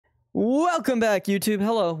Welcome back, YouTube.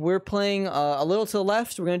 Hello. We're playing a little to the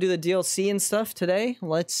left. We're gonna do the DLC and stuff today.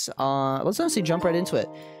 Let's honestly jump right into it.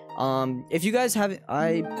 If you guys haven't,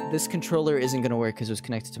 this controller isn't gonna work because it was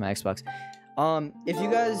connected to my Xbox. If you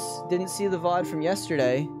guys didn't see the VOD from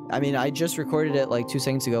yesterday, I mean, I just recorded it like 2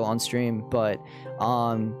 seconds ago on stream, but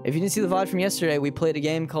if you didn't see the VOD from yesterday, we played a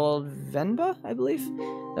game called Venba, I believe.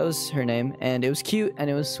 That was her name, and it was cute, and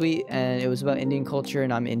it was sweet, and it was about Indian culture,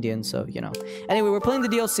 and I'm Indian, so, you know. Anyway, we're playing the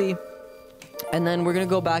DLC, and then we're gonna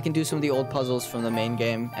go back and do some of the old puzzles from the main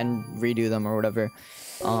game, and redo them, or whatever.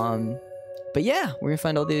 But yeah, we're gonna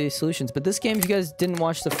find all the solutions. But this game, if you guys didn't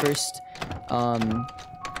watch the first,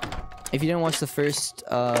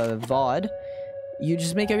 VOD, you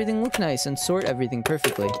just make everything look nice and sort everything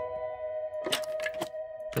perfectly.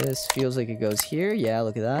 This feels like it goes here. Yeah,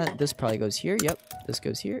 look at that. This probably goes here. Yep. This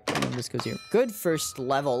goes here. And then this goes here. Good first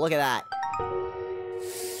level. Look at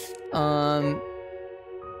that.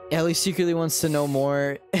 Ellie secretly wants to know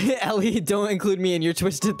more. Ellie, don't include me in your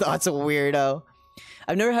twisted thoughts, a weirdo.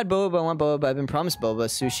 I've never had boba, but I want boba, but I've been promised boba,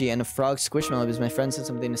 sushi, and a frog squishmallow because my friend said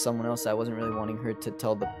something to someone else that I wasn't really wanting her to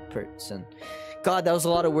tell the person. God, that was a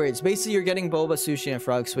lot of words. Basically, you're getting boba, sushi, and a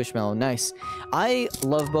frog squishmallow. Nice. I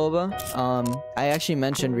love boba. I actually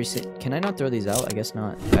mentioned recently... Can I not throw these out? I guess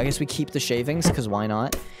not. I guess we keep the shavings, because why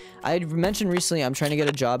not? I mentioned recently I'm trying to get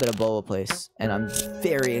a job at a boba place, and I'm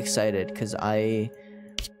very excited, because I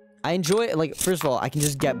enjoy it. Like, first of all, I can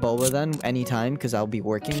just get boba then anytime, because I'll be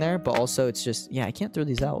working there, but also it's just... Yeah, I can't throw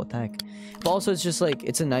these out. What the heck? But also, it's just like,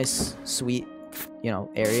 it's a nice, sweet, you know,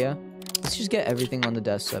 area. Let's just get everything on the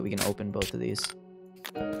desk so that we can open both of these.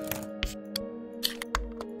 There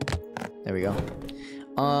we go.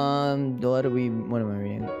 What am I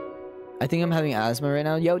reading? I think I'm having asthma right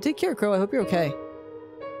now. Yo, take care, Crow. I hope you're okay.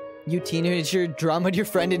 You teenager drummed your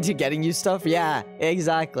friend into getting you stuff? Yeah,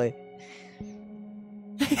 exactly.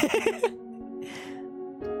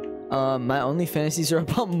 My only fantasies are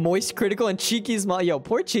about Moist Critical and Cheeky's mom. Yo,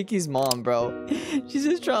 poor Cheeky's mom, bro. She's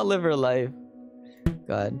just trying to live her life.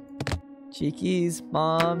 God. Cheeky's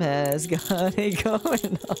mom has got it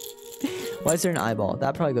going on. Why is there an eyeball?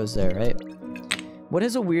 That probably goes there, right? What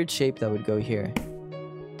is a weird shape that would go here?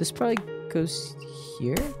 This probably goes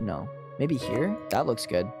here? No. Maybe here? That looks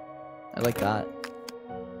good. I like that.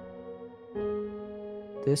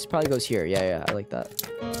 This probably goes here. Yeah, I like that.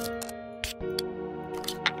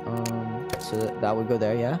 So that would go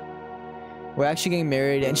there, yeah? We're actually getting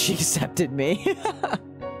married and she accepted me.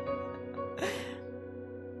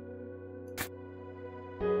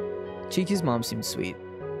 Cheeky's mom seems sweet.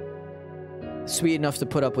 Sweet enough to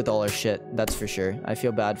put up with all our shit, that's for sure. I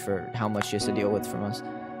feel bad for how much she has to deal with from us.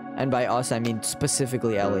 And by us, I mean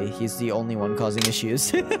specifically Ellie. He's the only one causing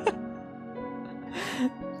issues.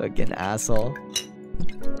 Fucking asshole.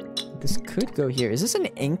 This could go here. Is this an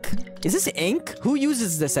ink? Is this ink? Who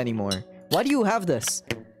uses this anymore? Why do you have this?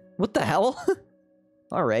 What the hell?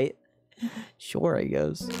 Alright. Sure, I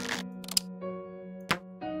guess.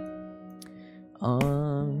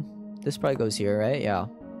 This probably goes here, right? Yeah.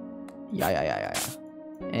 Yeah.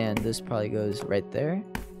 And this probably goes right there.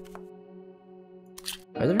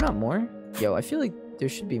 Are there not more? Yo, I feel like there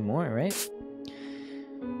should be more, right?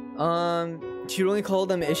 She'd only call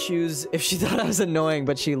them issues if she thought I was annoying,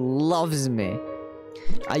 but she loves me.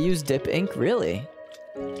 I use dip ink? Really?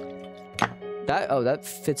 That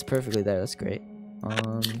fits perfectly there. That's great.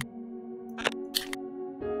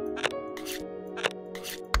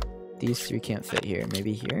 These three can't fit here.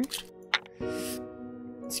 Maybe here?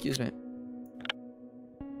 Excuse me.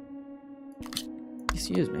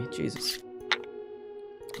 Excuse me. Jesus.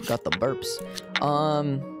 Got the burps.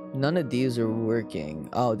 None of these are working.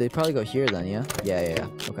 Oh, they probably go here then, yeah? Yeah.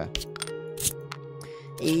 Okay.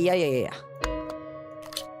 Yeah.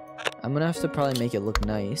 I'm gonna have to probably make it look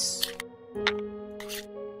nice.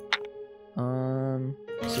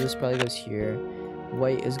 So this probably goes here.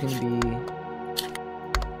 White is gonna be...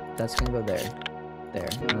 That's gonna go there. There.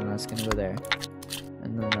 And then that's gonna go there.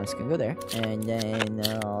 And then that's gonna go there. And then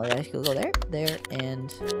that's gonna go there. There. And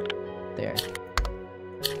there.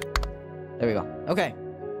 There we go. Okay.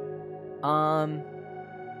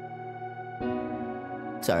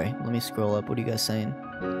 Sorry. Let me scroll up. What are you guys saying?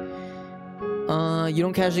 You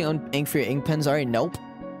don't casually own ink for your ink pens, Ari? Nope.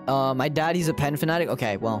 My daddy's a pen fanatic?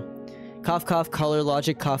 Okay, well. Cough, cough, color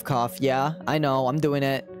logic, cough, cough. Yeah, I know. I'm doing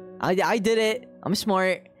it. I did it. I'm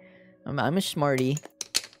smart. I'm a smarty.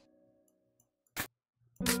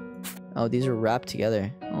 Oh, these are wrapped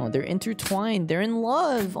together. Oh, they're intertwined. They're in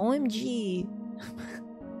love. OMG.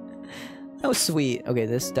 That was sweet. Okay,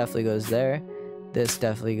 this definitely goes there. This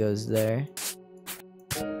definitely goes there.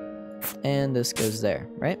 And this goes there,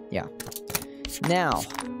 right? Yeah. Now,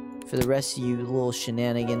 For the rest of you little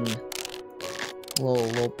shenanigan,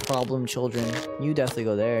 little problem children, you definitely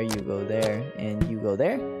go there, you go there, and you go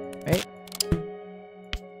there, right?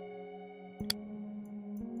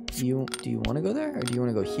 Do you want to go there, or do you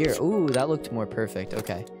want to go here? Ooh, that looked more perfect.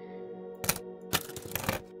 Okay.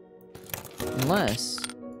 Unless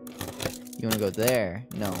you want to go there.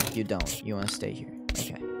 No, you don't. You want to stay here.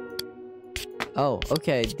 Okay. Oh,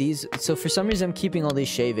 okay. So for some reason I'm keeping all these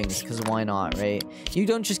shavings, because why not, right? You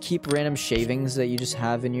don't just keep random shavings that you just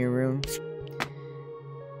have in your room.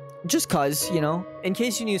 Just cause, you know, in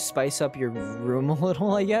case you need to spice up your room a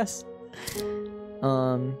little, I guess.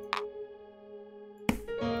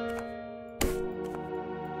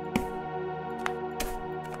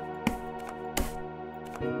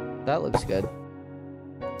 That looks good.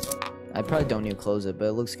 I probably don't need to close it, but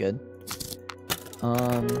it looks good.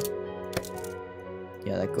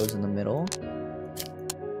 Yeah, that goes in the middle.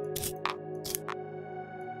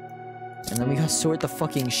 And then we gotta sort the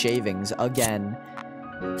fucking shavings again.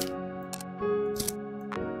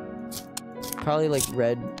 Probably like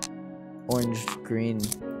red, orange, green,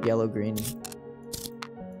 yellow, green,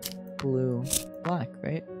 blue, black,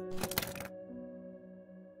 right?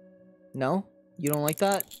 No? You don't like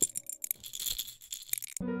that?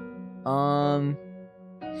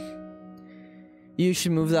 You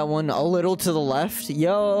should move that one a little to the left.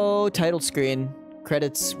 Yo, title screen.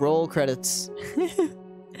 Credits. Roll credits.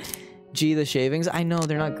 G, the shavings. I know,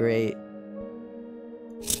 they're not great.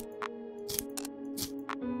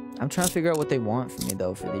 I'm trying to figure out what they want from me,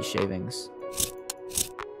 though, for these shavings.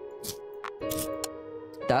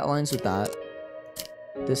 That aligns with that.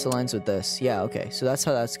 This aligns with this. Yeah, okay. So that's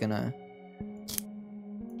how that's gonna...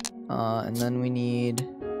 and then we need...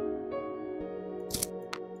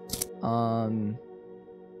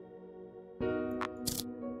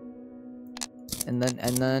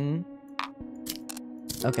 And then...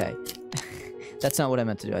 Okay. That's not what I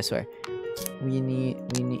meant to do, I swear. We...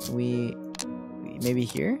 Maybe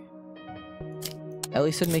here?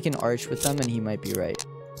 Ellie said make an arch with them, and he might be right.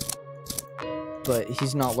 But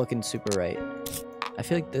he's not looking super right. I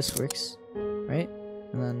feel like this works, right?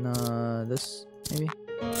 And then, this, maybe?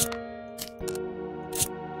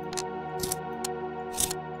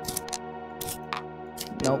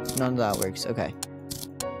 Nope, none of that works. Okay.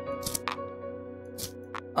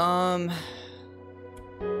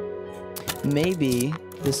 Maybe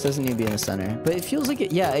this doesn't need to be in the center, but it feels like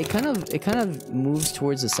it. Yeah, it kind of moves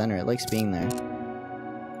towards the center. It likes being there.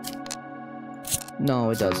 No,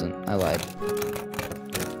 it doesn't. I lied.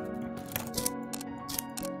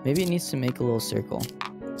 Maybe it needs to make a little circle.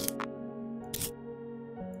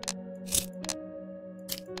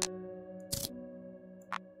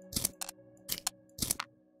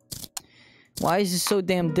 Why is this so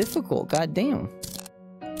damn difficult? God damn.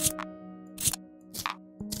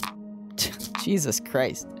 Jesus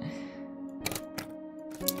Christ.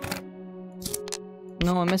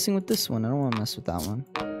 No, I'm messing with this one. I don't want to mess with that one.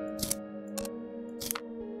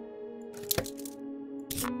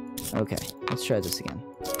 Okay, let's try this again.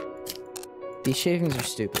 These shavings are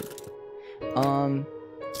stupid.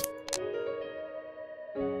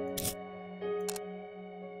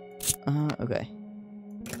 Okay.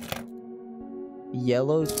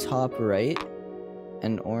 Yellow top right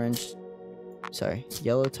and orange. Sorry,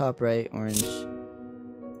 yellow top right, orange.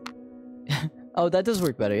 Oh, that does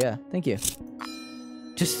work better, yeah. Thank you.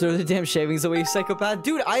 Just throw the damn shavings away, you psychopath.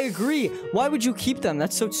 Dude, I agree. Why would you keep them?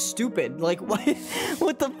 That's so stupid. Like, what?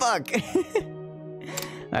 What the fuck?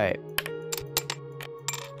 Alright.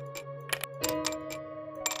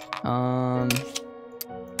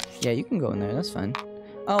 Yeah, you can go in there. That's fine.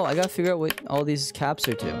 Oh, I gotta figure out what all these caps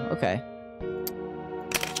are to. Okay.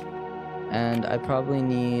 And I probably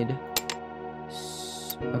need...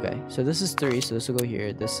 Okay, so this is 3, so this will go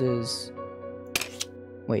here. This is...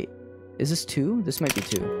 Wait, is this 2? This might be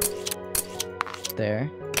 2. There.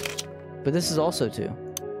 But this is also 2.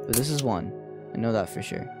 But this is 1. I know that for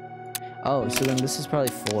sure. Oh, so then this is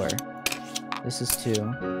probably 4. This is 2.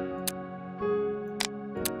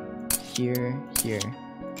 Here, here.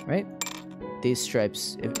 Right? These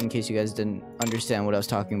stripes, in case you guys didn't understand what I was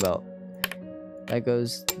talking about. That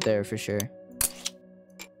goes there for sure.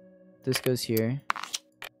 This goes here.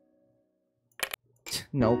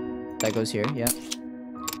 Nope. That goes here, yeah.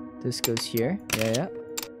 This goes here. Yeah, yeah.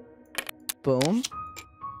 Boom.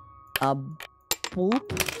 A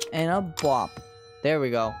boop. And a bop. There we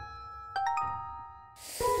go.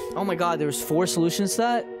 Oh my god, there's 4 solutions to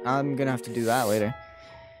that? I'm gonna have to do that later.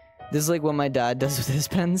 This is like what my dad does with his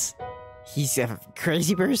pens. He's a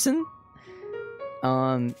crazy person.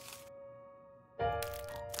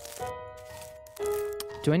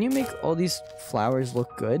 Do I need to make all these flowers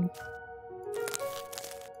look good?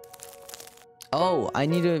 Oh, I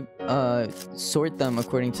need to sort them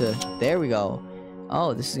according to... There we go.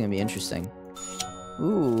 Oh, this is gonna be interesting.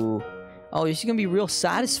 Ooh. Oh, this is gonna be real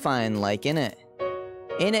satisfying, like, innit?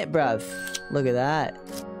 Innit, bruv? Look at that.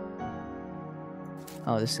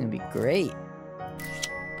 Oh, this is gonna be great.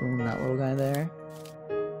 Boom, that little guy there.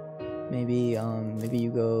 Maybe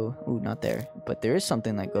you go... Ooh, not there. But there is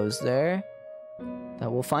something that goes there.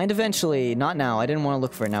 That we'll find eventually. Not now. I didn't want to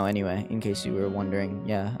look for it now anyway, in case you were wondering.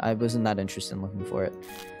 Yeah, I wasn't that interested in looking for it.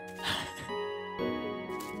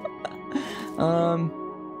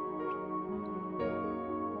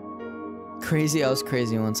 Crazy. I was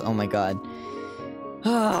crazy once. Oh my god.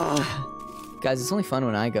 Guys, it's only fun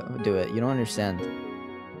when I do it. You don't understand.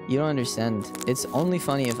 You don't understand. It's only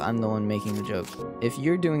funny if I'm the one making the joke. If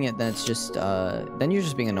you're doing it, then it's just, then you're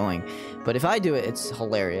just being annoying. But if I do it, it's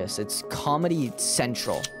hilarious. It's comedy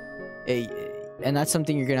central. And that's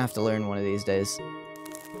something you're gonna have to learn one of these days.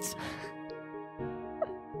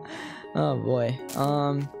 Oh boy.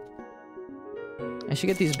 I should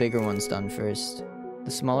get these bigger ones done first.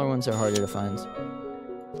 The smaller ones are harder to find.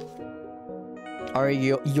 Are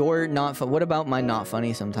you're not fun? What about my not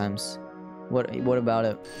funny sometimes? What about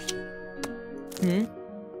it? You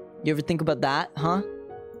ever think about that, huh?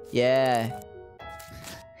 Yeah.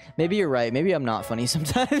 Maybe you're right. Maybe I'm not funny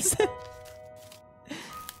sometimes.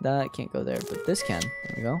 That can't go there, but this can.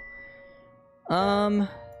 There we go.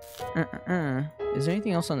 Is there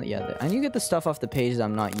anything else on the... Yeah, I need to get the stuff off the page that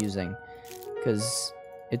I'm not using. Because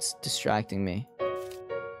it's distracting me.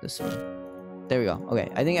 This one. There we go. Okay,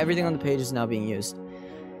 I think everything on the page is now being used.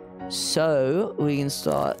 So, we can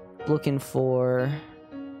start looking for...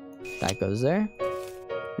 That goes there.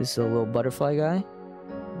 This is a little butterfly guy.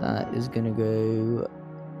 That is gonna go...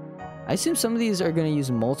 I assume some of these are gonna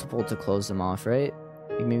use multiple to close them off, right?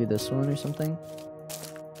 Like maybe this one or something?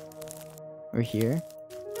 Or here?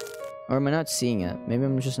 Or am I not seeing it? Maybe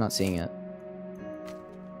I'm just not seeing it.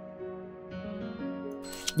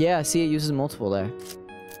 Yeah, see, it uses multiple there.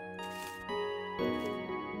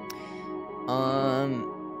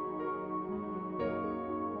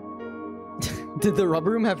 Did the rubber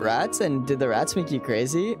room have rats? And did the rats make you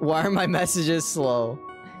crazy? Why are my messages slow?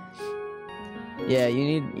 Yeah,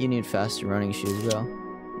 you need faster running shoes, bro.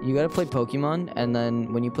 You gotta play Pokemon, and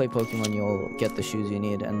then when you play Pokemon, you'll get the shoes you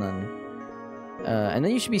need, and then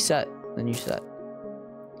you should be set. Then you're set.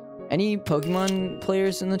 Any Pokemon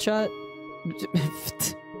players in the chat?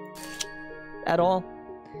 At all?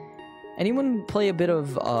 Anyone play a bit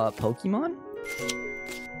of Pokemon?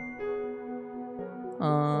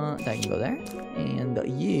 That can go there. And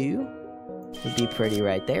you would be pretty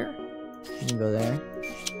right there. You can go there.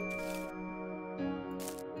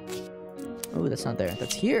 Oh, that's not there.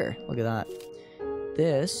 That's here. Look at that.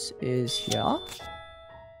 This is here.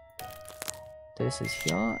 This is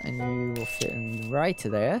here, and you will fit in right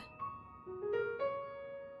there.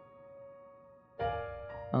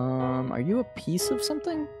 Are you a piece of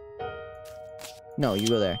something? No, you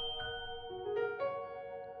go there.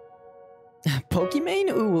 Pokimane?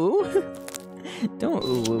 Ooh. Don't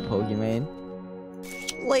ooh Pokimane.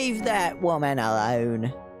 Leave that woman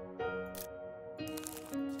alone.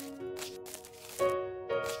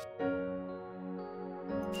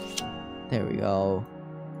 There we go.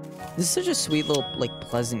 This is such a sweet little, like,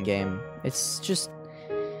 pleasant game. It's just...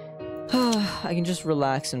 I can just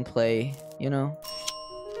relax and play, you know?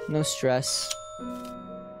 No stress.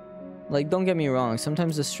 Like, don't get me wrong,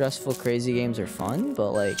 sometimes the stressful, crazy games are fun,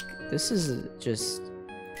 but, like, this is just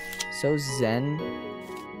so zen.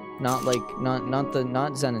 Not, like,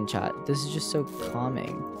 not zen in chat. This is just so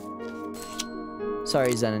calming.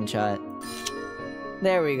 Sorry, zen in chat.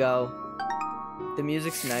 There we go. The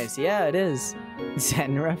music's nice. Yeah, it is.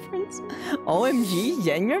 Zen reference? OMG,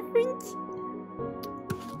 Zen reference?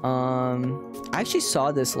 I actually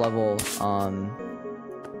saw this level, can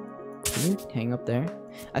you hang up there?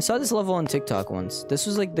 I saw this level on TikTok once. This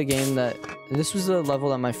was like the game that... This was the level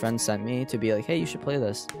that my friend sent me to be like, hey, you should play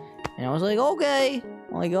this. And I was like, okay,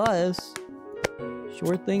 I guess.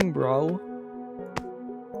 Sure thing, bro.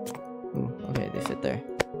 Ooh, okay, they fit there.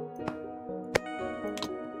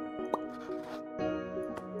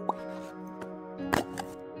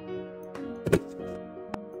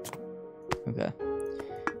 Okay.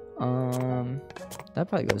 That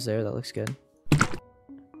probably goes there. That looks good.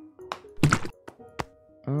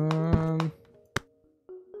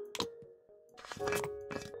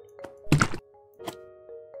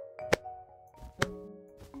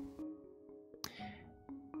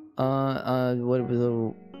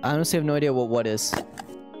 I honestly have no idea what is.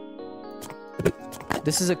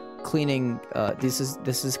 This is a cleaning, this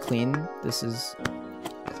is clean. This is,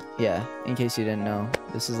 yeah, in case you didn't know.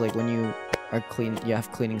 This is like when you are clean, you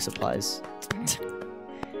have cleaning supplies.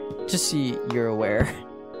 Just so you're aware.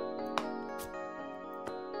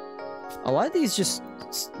 A lot of these just,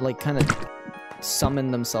 like, kind of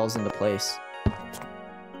summon themselves into place.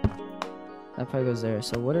 That probably goes there.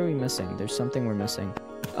 So what are we missing? There's something we're missing.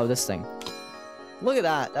 Oh, this thing. Look at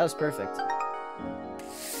that. That was perfect.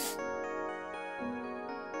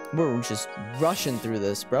 We're just rushing through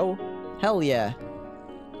this, bro. Hell yeah.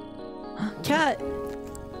 Cat!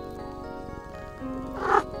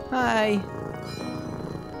 Hi.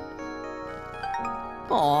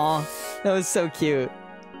 Aw, that was so cute.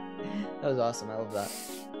 That was awesome. I love that.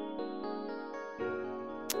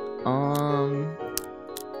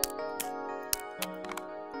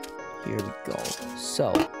 Here we go.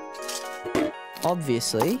 So,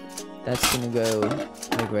 obviously, that's gonna go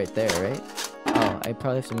like right there, right? Oh, I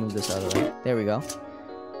probably have to move this out of the way. There we go.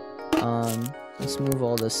 Let's move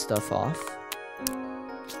all this stuff off.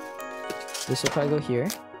 This will probably go here,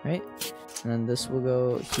 right? And then this will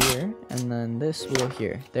go here, and then this will go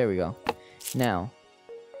here. There we go. Now,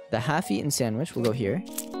 the half-eaten sandwich will go here,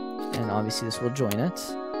 and obviously this will join it.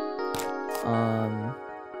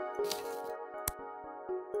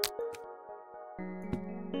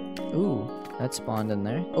 Ooh, that spawned in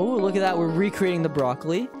there. Oh, look at that. We're recreating the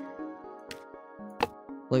broccoli.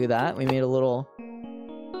 Look at that. We made a little...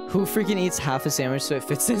 Who freaking eats half a sandwich so it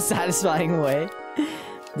fits in a satisfying way?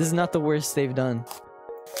 This is not the worst they've done.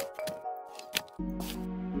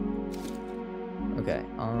 Okay,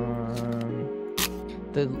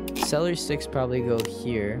 the celery sticks probably go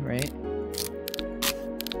here, right?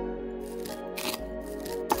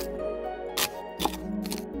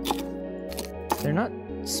 They're not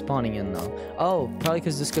spawning in though. Oh, probably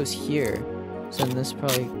because this goes here. So then this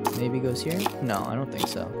probably maybe goes here? No, I don't think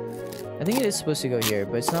so. I think it is supposed to go here,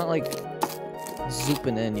 but it's not like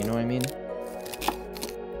zooping in, you know what I mean?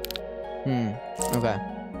 Okay.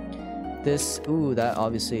 This, ooh, that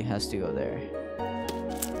obviously has to go there.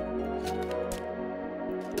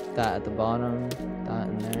 That at the bottom, that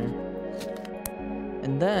in there.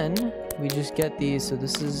 And then we just get these, so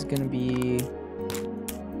this is gonna be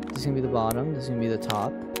the bottom, this is gonna be the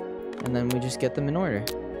top, and then we just get them in order.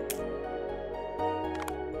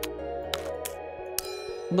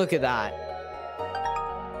 Look at that.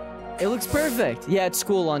 It looks perfect. Yeah, it's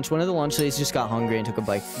school lunch. One of the lunch ladies just got hungry and took a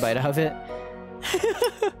bite out of it.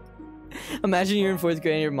 Imagine you're in 4th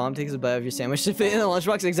grade and your mom takes a bite of your sandwich to fit in the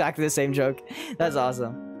lunchbox. Exactly the same joke. That's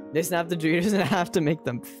awesome. They snap the Doritos and have to make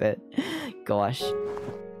them fit. Gosh.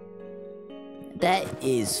 That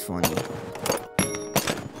is funny.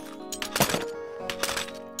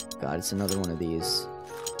 God, it's another one of these.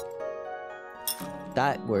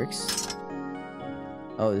 That works.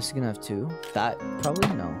 Oh, this is gonna have 2. That, probably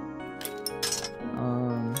no.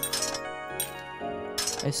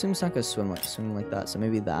 I assume it's not gonna swim like that, so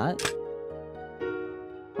maybe that.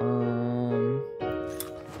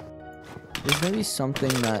 There's maybe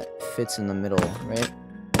something that fits in the middle, right?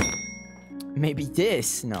 Maybe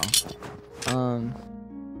this? No.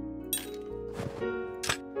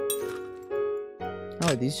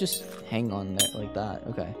 Oh, these just hang on there like that.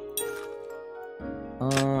 Okay.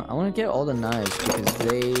 I want to get all the knives because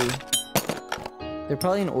they're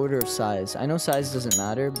probably in order of size. I know size doesn't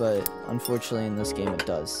matter, but unfortunately in this game it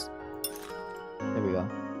does. There we go.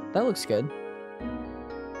 That looks good.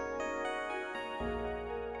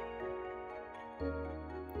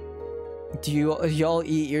 Do y'all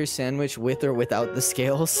eat your sandwich with or without the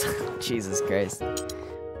scales? Jesus Christ.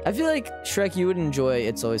 I feel like, Shrek, you would enjoy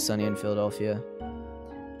It's Always Sunny in Philadelphia.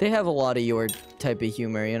 They have a lot of your type of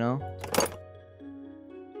humor, you know?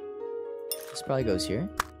 This probably goes here.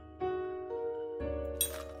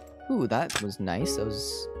 Ooh, that was nice. That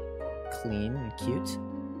was clean and cute.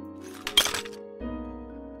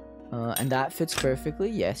 And that fits perfectly.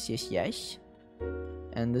 Yes, yes, yes.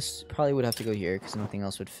 And this probably would have to go here because nothing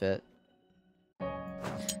else would fit.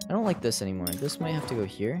 I don't like this anymore. This might have to go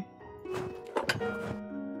here.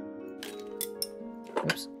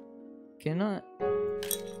 Oops. Cannot.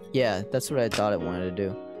 Yeah, that's what I thought it wanted to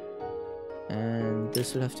do. And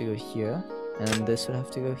this would have to go here. And this would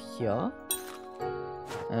have to go here.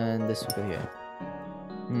 And this would go here.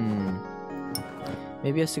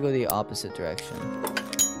 Maybe it has to go the opposite direction.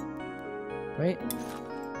 Right?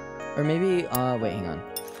 Or maybe, wait, hang on.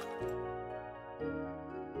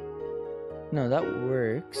 No, that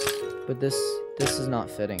works. But this is not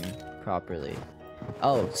fitting properly.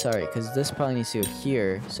 Oh, sorry, because this probably needs to go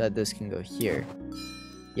here, so that this can go here.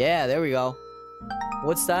 Yeah, there we go.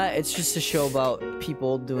 What's that? It's just a show about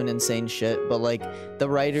people doing insane shit, but like the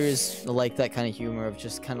writers like that kind of humor of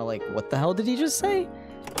just kind of like, what the hell did he just say?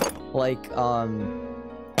 Like,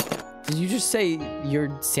 did you just say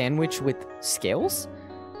your sandwich with scales?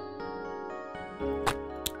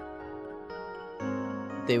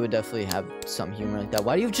 They would definitely have some humor like that.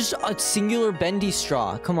 Why do you have just a singular bendy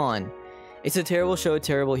straw? Come on. It's a terrible show,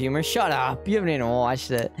 terrible humor. Shut up. You haven't even watched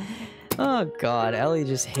it. Oh god, Ellie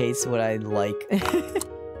just hates what I like.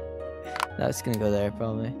 That's gonna go there,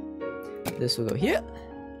 probably. This will go here.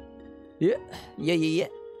 Yeah. Yeah.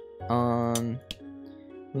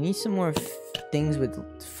 We need some more things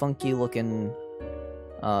with funky looking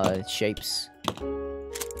shapes.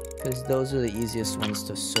 Because those are the easiest ones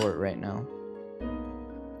to sort right now.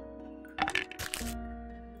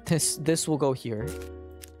 This will go here.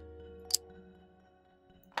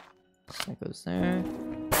 That goes there.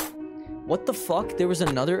 What the fuck? There was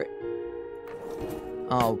another...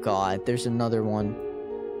 Oh god, there's another one.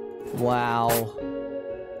 Wow.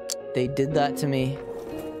 They did that to me.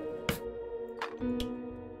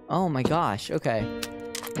 Oh my gosh, okay.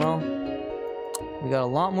 Well, we got a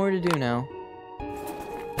lot more to do now.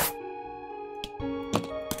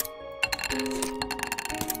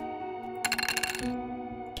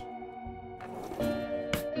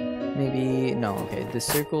 Maybe... No, okay. The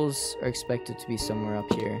circles are expected to be somewhere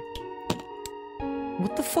up here.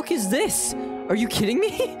 What the fuck is this? Are you kidding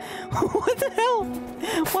me? What the hell?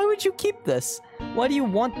 Why would you keep this? Why do you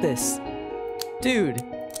want this? Dude.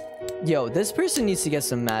 Yo, this person needs to get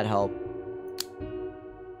some mad help.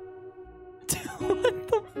 What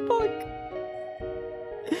the fuck?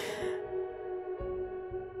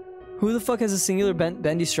 Who the fuck has a singular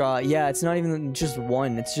bendy straw? Yeah, it's not even just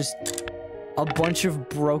one. It's just a bunch of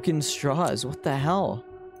broken straws. What the hell?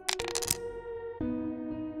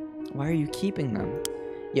 Why are you keeping them?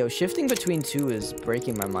 Yo, shifting between two is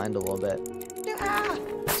breaking my mind a little bit. Ah!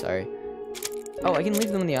 Sorry. Oh, I can leave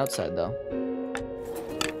them on the outside, though.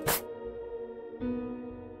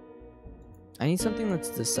 I need something that's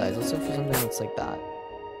this size. Let's look for something that's like that.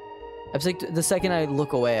 It's like the second I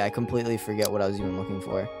look away, I completely forget what I was even looking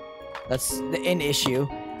for. That's an issue.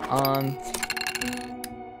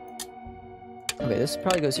 Okay, this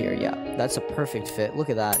probably goes here. Yeah, that's a perfect fit. Look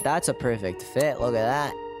at that. That's a perfect fit. Look at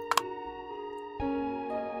that.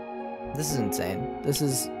 This is insane. This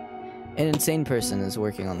is... An insane person is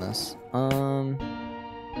working on this.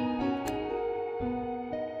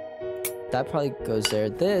 That probably goes there.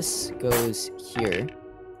 This goes here.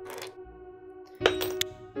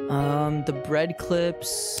 The bread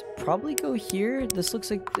clips probably go here. This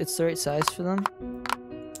looks like it's the right size for them.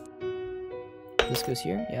 This goes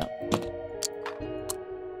here. Yeah.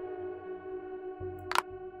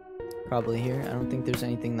 Probably here. I don't think there's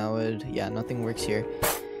anything that would... Yeah, nothing works here.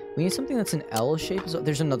 We need something that's an L shape as well.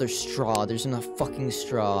 There's another straw. There's enough fucking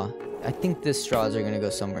straw. I think the straws are gonna go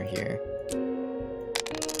somewhere here.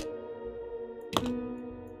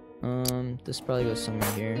 This probably goes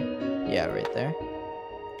somewhere here. Yeah, right there.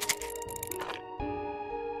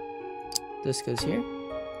 This goes here.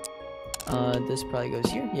 This probably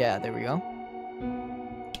goes here. Yeah, there we go.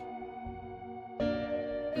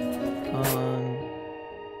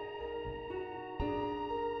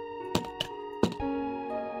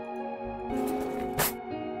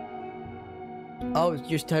 Oh,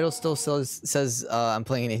 your title still says I'm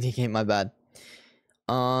playing an indie game, my bad.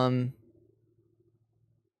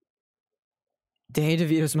 Danny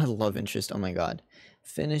DeVito's my love interest, oh my god.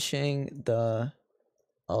 Finishing the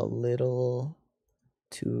A Little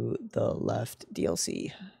to the Left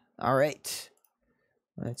DLC. Alright.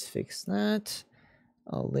 Let's fix that.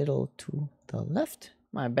 A little to the left.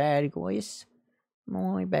 My bad, guys.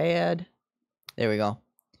 My bad. There we go.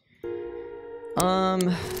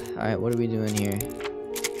 Alright, what are we doing here?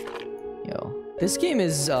 Yo. This game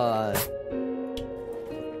is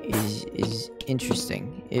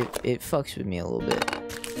interesting. It fucks with me a little bit.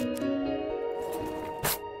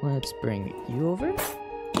 Let's bring you over.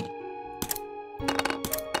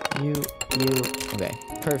 You. Okay,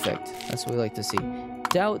 perfect. That's what we like to see.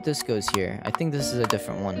 Doubt this goes here. I think this is a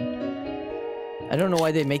different one. I don't know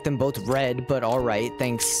why they make them both red, but alright,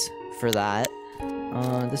 thanks for that.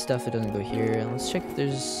 This stuff, it doesn't go here. Let's check if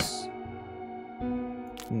there's...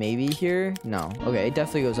 Maybe here? No. Okay, it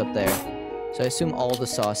definitely goes up there. So I assume all the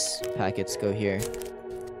sauce packets go here.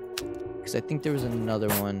 Because I think there was another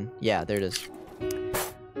one. Yeah, there it is.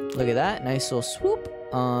 Look at that. Nice little swoop.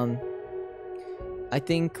 I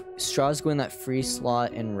think straws go in that free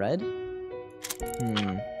slot in red.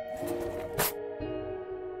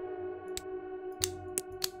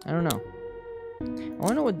 I don't know. I want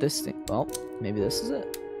to know what this thing... Well, maybe this is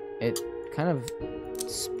it. It kind of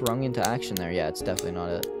sprung into action there. Yeah, it's definitely not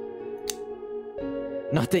it.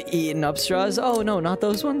 Not the eaten up straws? Oh no, not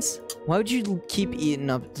those ones? Why would you keep eating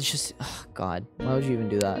up? It's just, oh god, why would you even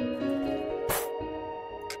do that?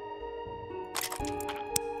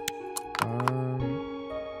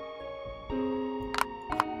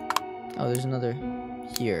 Oh, there's another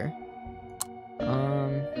here.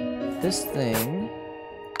 This thing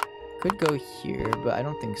could go here, but I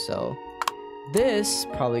don't think so. This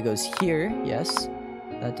probably goes here, yes.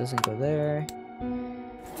 That doesn't go there.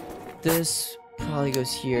 This probably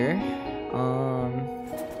goes here.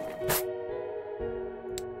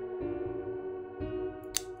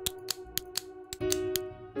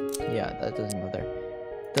 Yeah, that doesn't go there.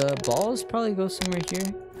 The balls probably go somewhere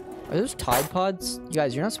here. Are those Tide Pods? You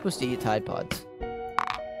guys, you're not supposed to eat Tide Pods.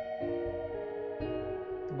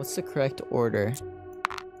 What's the correct order?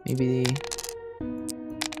 Maybe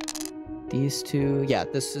these two. Yeah,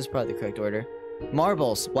 this is probably the correct order.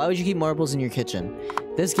 Marbles. Why would you keep marbles in your kitchen?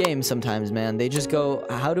 This game sometimes, man, they just go,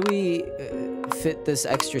 how do we fit this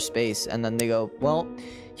extra space? And then they go, well,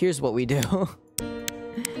 here's what we do.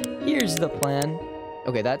 Here's the plan.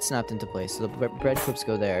 Okay, that snapped into place. So the bread clips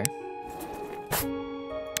go there.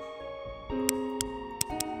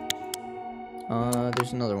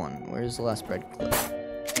 There's another one. Where's the last bread clip?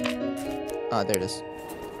 Ah, there it is.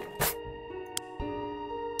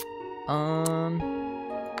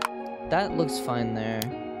 That looks fine there.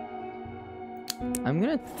 I'm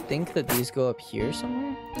gonna think that these go up here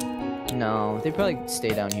somewhere. No, they probably stay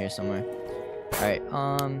down here somewhere. Alright,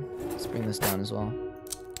 let's bring this down as well.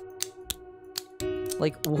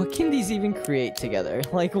 Like, what can these even create together?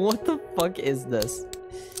 Like, what the fuck is this?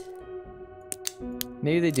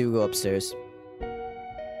 Maybe they do go upstairs.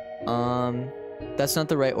 That's not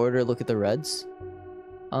the right order. Look at the reds.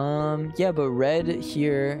 Yeah, but red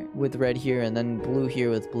here with red here, and then blue here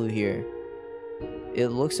with blue here. It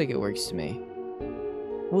looks like it works to me.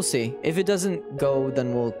 We'll see. If it doesn't go,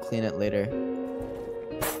 then we'll clean it later.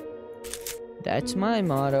 That's my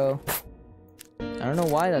motto. I don't know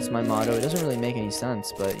why that's my motto. It doesn't really make any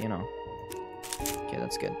sense, but, you know. Okay,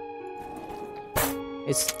 that's good.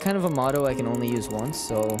 It's kind of a motto I can only use once,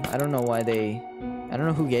 so I don't know why they... I don't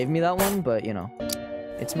know who gave me that one, but, you know.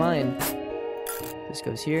 It's mine. This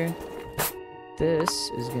goes here.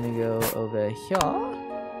 This is gonna go over here.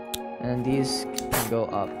 And these can go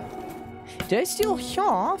up. Did I steal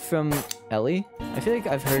here from Ellie? I feel like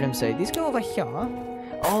I've heard him say, these go over here.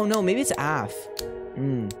 Oh no, maybe it's Af.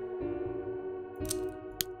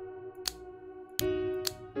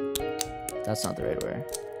 That's not the right way.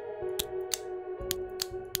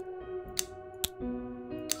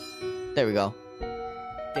 There we go.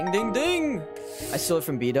 Ding ding ding! I stole it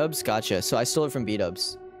from B-Dubs? Gotcha. So I stole it from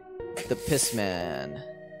B-Dubs. The Piss Man.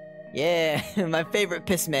 Yeah, my favorite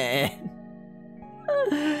Piss Man.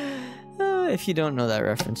 If you don't know that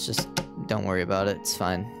reference, just don't worry about it. It's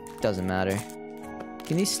fine. Doesn't matter.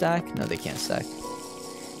 Can these stack? No, they can't stack.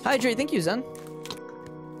 Hydrate, thank you, Zen.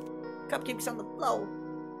 Cupcakes on the floor.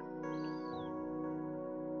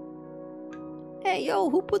 Hey, yo,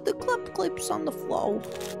 who put the club clips on the floor?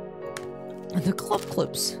 The club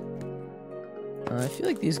clips. I feel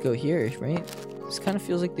like these go here, right? This kind of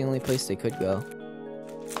feels like the only place they could go.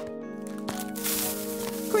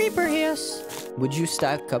 Creeper hiss. Would you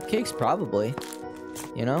stack cupcakes? Probably.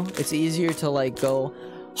 You know? It's easier to, like, go...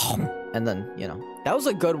 And then, you know. That was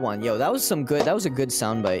a good one. Yo, that was some good... That was a good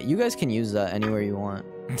soundbite. You guys can use that anywhere you want.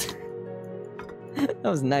 That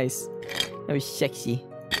was nice. That was sexy.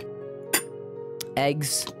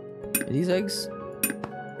 Eggs. Are these eggs?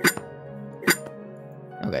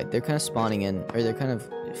 Okay, they're kind of spawning in, or they're kind of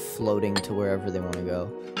floating to wherever they want to go.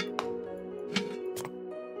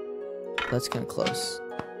 That's kind of close.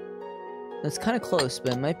 That's kind of close,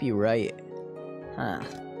 but it might be right. Huh.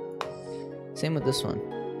 Same with this one.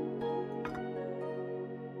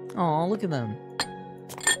 Aw, look at them.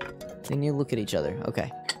 They need to look at each other.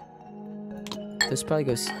 Okay. This probably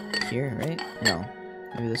goes here, right? No.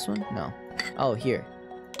 Maybe this one? No. Oh, here.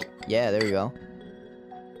 Yeah, there we go.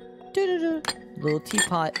 Doo-doo-doo. Little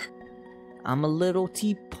teapot. I'm a little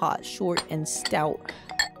teapot, short and stout.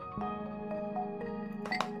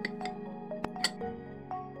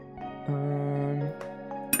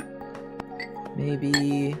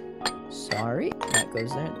 Maybe... Sorry, that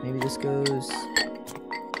goes there. Maybe this goes...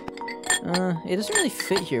 it doesn't really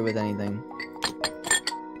fit here with anything.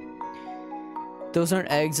 Those aren't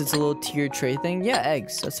eggs, it's a little tiered tray thing. Yeah,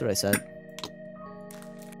 eggs, that's what I said.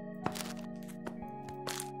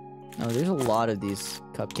 Oh, there's a lot of these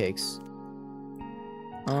cupcakes.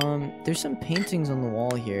 There's some paintings on the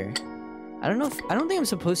wall here. I don't know if... I don't think I'm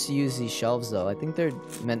supposed to use these shelves, though. I think they're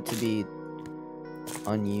meant to be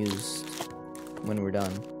unused when we're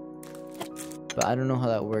done. But I don't know how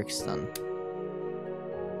that works then.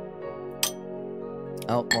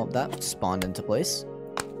 Oh, well, that spawned into place.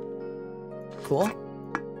 Cool.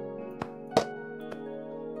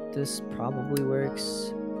 This probably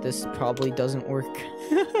works. This probably doesn't work.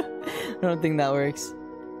 I don't think that works.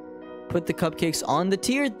 Put the cupcakes on the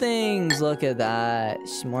tiered things. Look at that.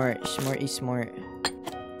 Smart. Smarty smart.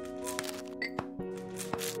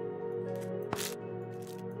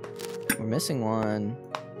 We're missing one.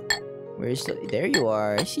 Where's the... There you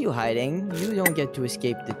are. I see you hiding. You don't get to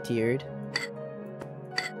escape the tiered.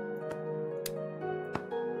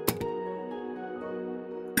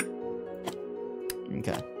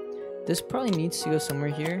 Okay. This probably needs to go somewhere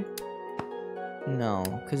here. No,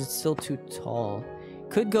 because it's still too tall.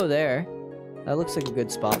 Could go there. That looks like a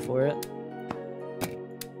good spot for it.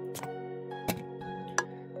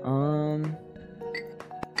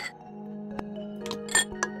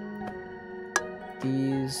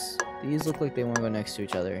 These look like they want to go next to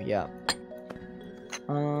each other. Yeah.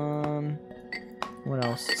 What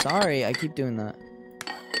else? Sorry, I keep doing that.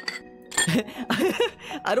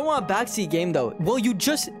 I don't want a backseat game though. Well, you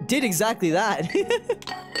just did exactly that.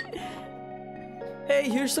 Hey,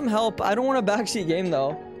 here's some help. I don't want a backseat game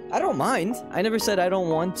though. I don't mind. I never said I don't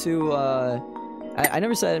want to. I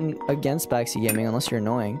never said I'm against backseat gaming unless you're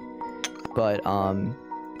annoying. But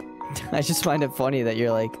I just find it funny that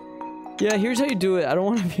you're like, yeah, here's how you do it. I don't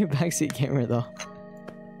want to be a backseat gamer though.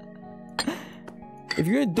 If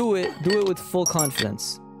you're gonna do it with full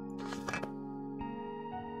confidence.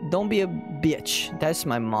 Don't be a bitch. That's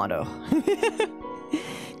my motto.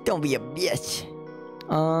 Don't be a bitch.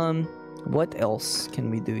 What else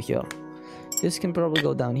can we do here? This can probably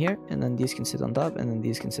go down here, and then these can sit on top, and then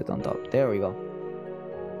these can sit on top. There we go.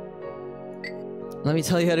 Let me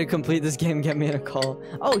tell you how to complete this game. Get me in a call.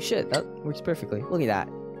 Oh shit, that works perfectly. Look at that.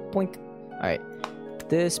 Boink. Alright.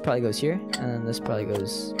 This probably goes here, and then this probably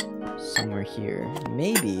goes somewhere here.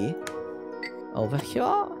 Maybe over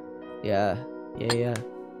here? Yeah. Yeah.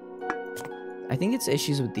 I think it's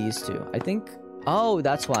issues with these two. I think... Oh,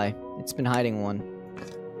 that's why. It's been hiding one.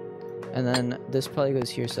 And then this probably goes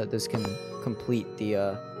here so that this can complete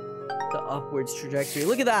the upwards trajectory.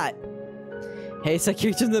 Look at that! Hey, it's like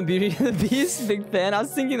you're just the Beauty and the Beast. Big fan. I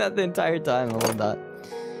was thinking that the entire time. I love that.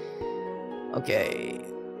 Okay.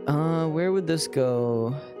 Where would this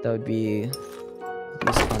go? That would be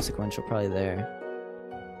least consequential. Probably there.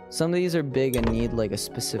 Some of these are big and need like a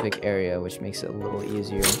specific area, which makes it a little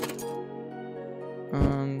easier.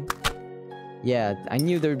 Yeah, I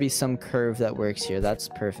knew there would be some curve that works here. That's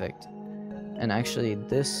perfect. And actually,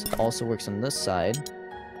 this also works on this side.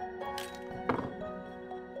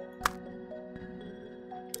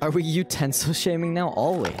 Are we utensil shaming now?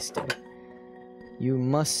 Always, dude. You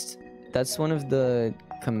must... That's one of the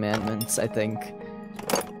commandments, I think.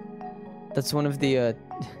 That's one of the,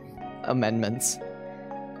 amendments.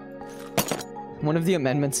 One of the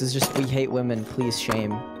amendments is just, we hate women, please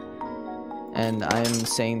shame. And I'm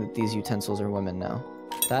saying that these utensils are women now.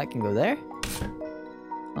 That can go there.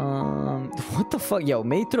 What the fuck? Yo,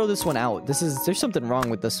 may throw this one out. There's something wrong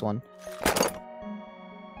with this one.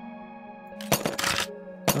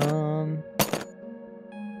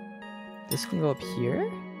 This can go up here,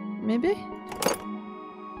 maybe?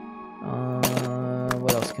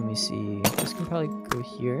 What else can we see? This can probably go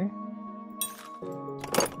here.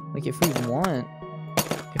 Like, if we want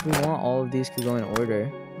all of these could go in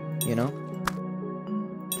order, you know?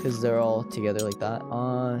 Because they're all together like that.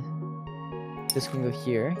 This can go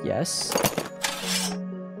here, yes.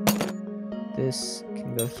 This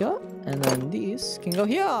can go here, and then these can go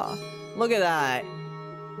here. Look at that.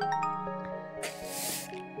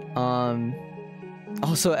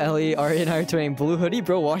 Also, Ellie, Ari, and I are wearing blue hoodie.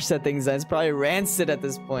 Bro, wash that thing, Zen. It's probably rancid at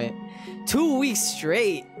this point. 2 weeks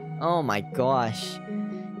straight. Oh my gosh.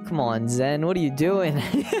 Come on, Zen. What are you doing?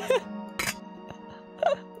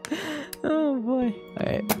 Oh boy.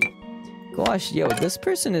 Alright. Gosh, yo, this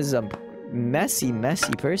person is a messy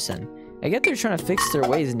person. I get they're trying to fix their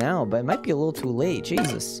ways now, but it might be a little too late.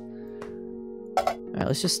 Jesus. Alright,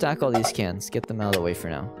 let's just stack all these cans. Get them out of the way for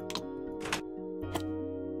now.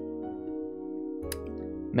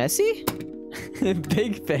 Messi?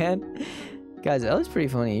 Big fan. Guys, Ellie's pretty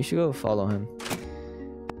funny. You should go follow him.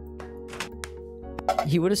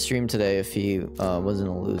 He would have streamed today if he wasn't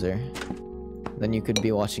a loser. Then you could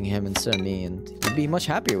be watching him instead of me, and you'd be much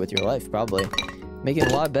happier with your life, probably. Making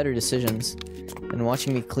a lot better decisions than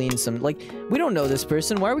watching me clean some... Like, we don't know this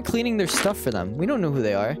person. Why are we cleaning their stuff for them? We don't know who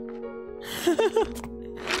they are.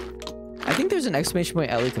 I think there's an exclamation point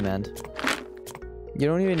Ellie command. You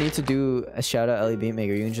don't even need to do a shout out Ellie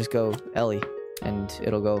Beatmaker. You can just go Ellie. And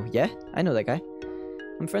it'll go, yeah, I know that guy.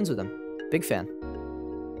 I'm friends with him. Big fan.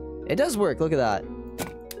 It does work. Look at that.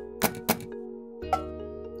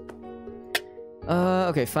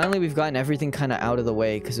 Okay, finally we've gotten everything kind of out of the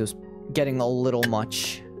way because it was getting a little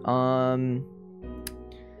much. Now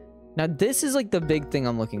this is like the big thing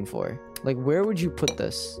I'm looking for. Like, where would you put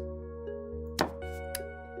this?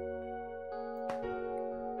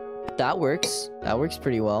 That works. That works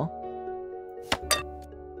pretty well.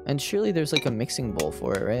 And surely there's like a mixing bowl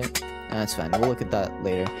for it, right? That's fine. We'll look at that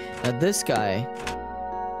later. Now this guy,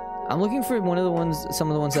 I'm looking for one of the ones, some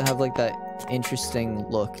of the ones that have like that interesting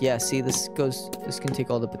look. Yeah, see, this can take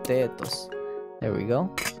all the potatoes. There we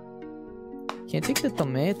go. Can I take the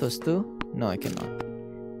tomatoes too? No, I cannot.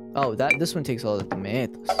 Oh, this one takes all the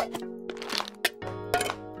tomatoes.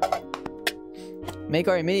 Make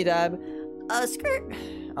our mini dab. Skirt.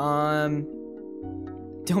 Don't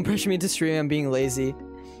pressure me to stream. I'm being lazy.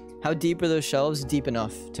 How deep are those shelves? Deep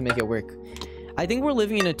enough to make it work. I think we're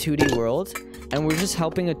living in a 2D world, and we're just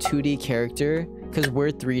helping a 2D character because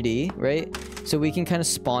we're 3D, right? So we can kind of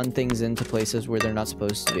spawn things into places where they're not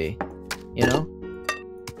supposed to be, you know?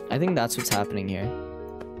 I think that's what's happening here.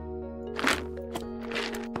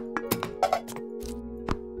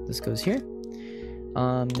 This goes here.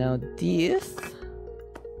 Now this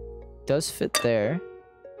does fit there.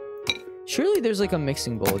 Surely there's like a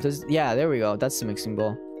mixing bowl. Yeah, there we go. That's the mixing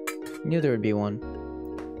bowl. Knew there would be one.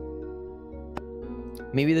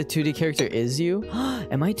 Maybe the 2D character is you?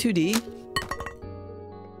 Am I 2D?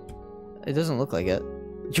 It doesn't look like it.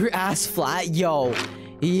 Your ass flat? Yo,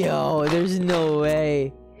 there's no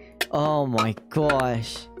way. Oh my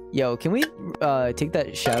gosh. Yo, can we take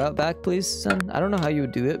that shout out back, please, son? I don't know how you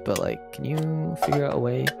would do it, but like, can you figure out a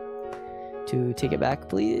way to take it back,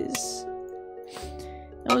 please?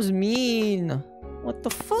 That was mean. What the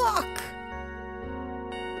fuck?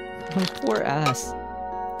 My poor ass.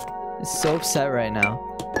 It's so upset right now.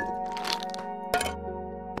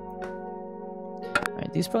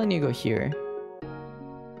 Alright, these probably need to go here.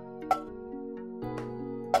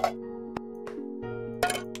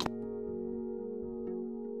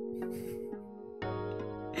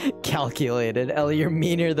 Calculated. Ellie, you're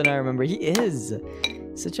meaner than I remember. He is.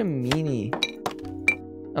 Such a meanie.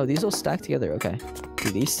 Oh, these all stack together. Okay.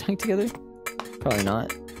 Do these stack together? Probably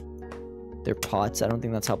not. They're pots. I don't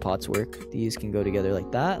think that's how pots work. These can go together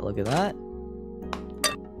like that. Look at that.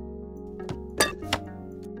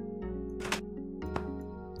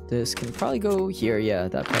 This can probably go here. Yeah,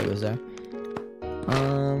 that probably goes there.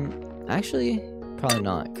 Actually, probably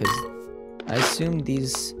not, because I assume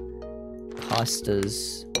these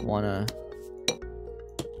pastas wanna...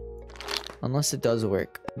 Unless it does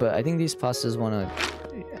work. But I think these pastas wanna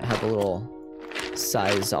have a little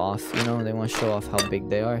size off, you know? They want to show off how big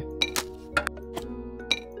they are.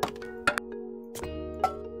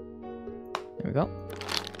 There we go.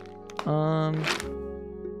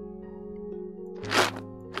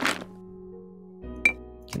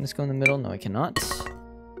 Can this go in the middle? No, it cannot.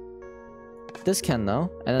 This can, though.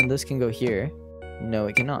 And then this can go here. No,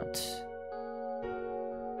 it cannot.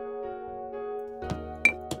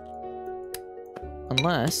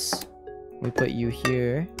 Unless we put you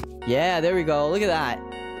here. Yeah, there we go. Look at that.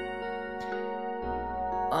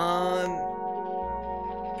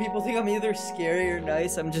 People think I'm either scary or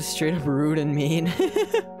nice. I'm just straight up rude and mean.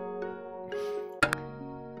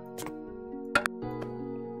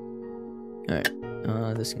 Alright.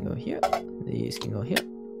 This can go here. These can go here.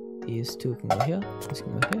 These two can go here. This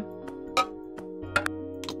can go here.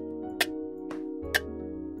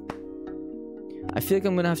 I feel like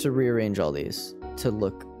I'm gonna have to rearrange all these to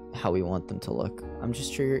look how we want them to look. I'm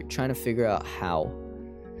just trying to figure out how.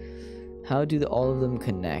 How do all of them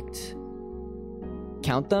connect?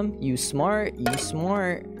 Count them. You smart. You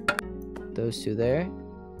smart. Those two there.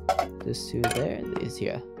 This two there. And these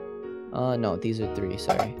here. No, these are three.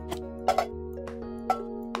 Sorry.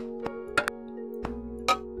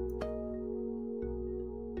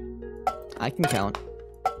 I can count.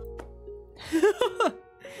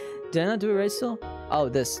 Did I not do it right still? Oh,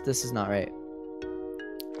 this is not right.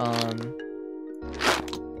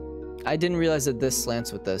 I didn't realize that this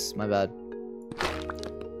slants with this. My bad.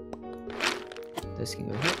 This can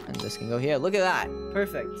go here, and this can go here. Look at that.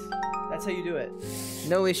 Perfect. That's how you do it.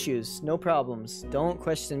 No issues. No problems. Don't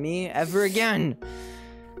question me ever again.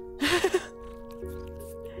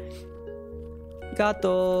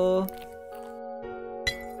 Gato.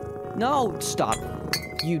 No, stop.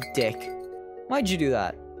 You dick. Why'd you do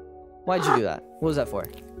that? Why'd you do that? What was that for?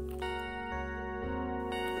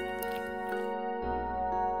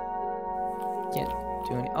 Can't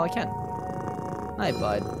do any. Oh, I can. Hi,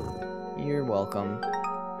 bud. You're welcome.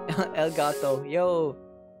 Elgato. Yo,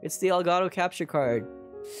 it's the Elgato capture card.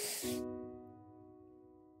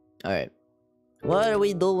 Alright. What are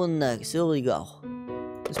we doing next? Here we go.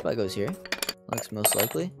 This spot goes here. Looks most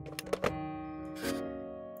likely.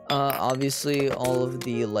 Obviously, all of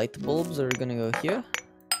the light bulbs are gonna go here.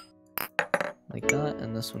 Like that,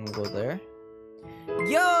 and this one will go there.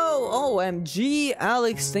 Yo! OMG!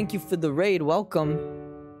 Alex, thank you for the raid. Welcome.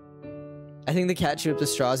 I think the cat chewed up the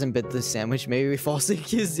straws and bit the sandwich. Maybe we falsely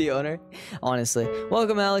accused the owner. Honestly.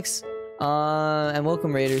 Welcome, Alex. And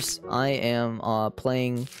welcome, Raiders. I am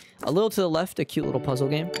playing a little to the left, a cute little puzzle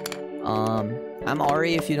game. I'm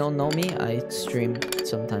Ari, if you don't know me. I stream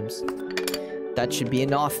sometimes. That should be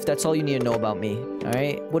enough. That's all you need to know about me.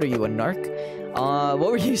 Alright? What are you, a narc? What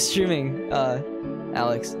were you streaming,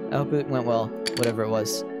 Alex? I hope it went well. Whatever it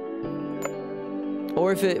was.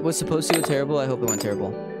 Or if it was supposed to go terrible, I hope it went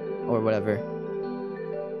terrible. Or whatever.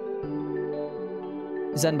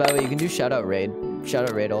 Zen, by the way, you can do shoutout raid.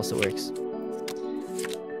 Shoutout raid also works.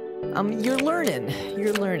 You're learning.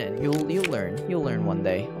 You're learning. You'll learn. You'll learn one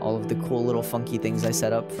day. All of the cool little funky things I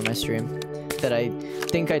set up for my stream. That I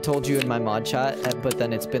think I told you in my mod chat, but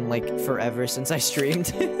then it's been like forever since I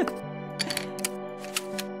streamed.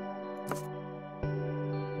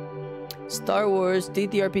 Star Wars,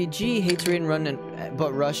 DTRPG, hates raid and run,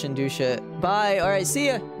 but rush and do shit. Bye. Alright, see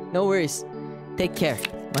ya. No worries. Take care.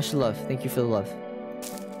 Much love. Thank you for the love.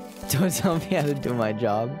 Don't tell me how to do my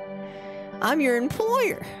job. I'm your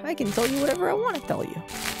employer. I can tell you whatever I want to tell you.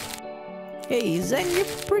 Hey, Zen, you're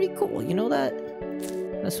pretty cool. You know that?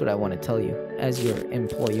 That's what I want to tell you as your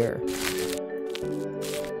employer.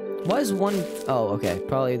 Why is one... Oh, okay.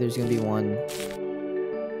 Probably there's going to be one...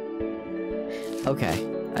 Okay.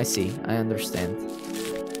 I see. I understand.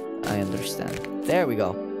 I understand. There we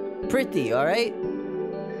go. Pretty, alright?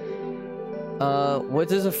 What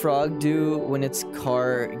does a frog do when its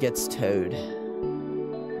car gets towed?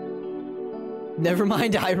 Never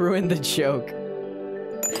mind, I ruined the joke.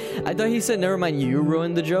 I thought he said, never mind, you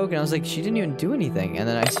ruined the joke, and I was like, she didn't even do anything. And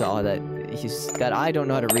then I saw that I don't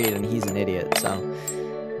know how to read, and he's an idiot, so...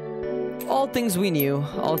 All things we knew.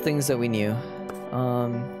 All things that we knew.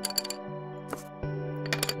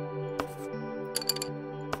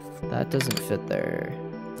 That doesn't fit there.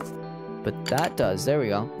 But that does. There we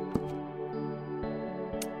go.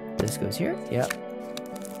 This goes here. Yep.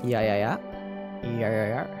 Yeah.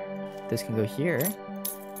 This can go here.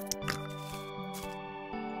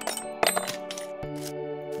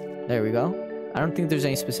 There we go. I don't think there's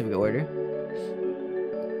any specific order.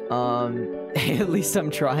 At least I'm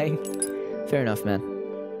trying. Fair enough, man.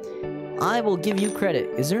 I will give you credit.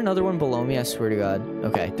 Is there another one below me? I swear to God.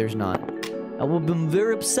 Okay, there's not. I would have been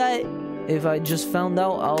very upset if I just found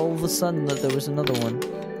out all of a sudden that there was another one.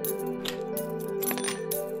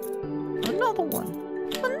 Another one.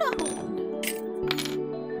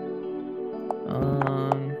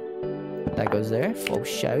 That goes there. For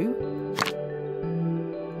show.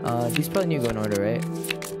 These probably need to go in order, right?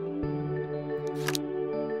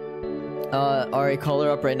 Alright, call her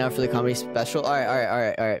up right now for the comedy special.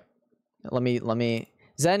 Alright. Let me...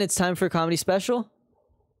 Zen, it's time for a comedy special?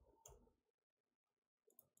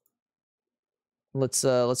 Let's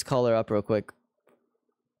call her up real quick.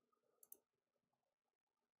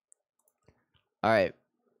 Alright.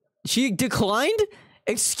 She declined?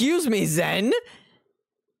 Excuse me, Zen?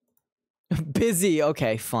 Busy.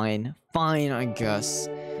 Okay, fine. Fine, I guess.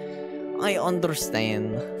 I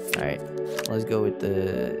understand. Alright. Let's go with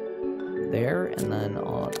the... There, and then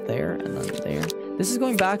there, and then there. This is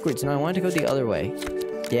going backwards. No, I wanted to go the other way.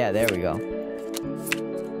 Yeah, there we go.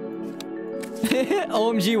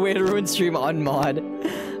 OMG, way to ruin stream on mod.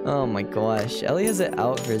 Oh my gosh. Ellie has it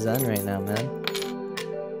out for Zen right now, man.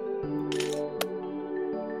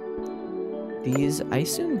 These, I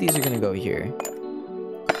assume these are gonna go here.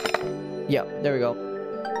 Yep, there we go.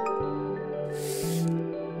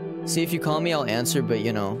 See, if you call me, I'll answer, but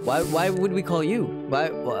you know, why would we call you?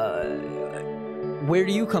 Where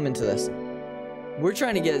do you come into this? We're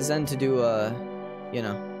trying to get Zen to do, you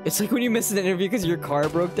know. It's like when you miss an interview because your car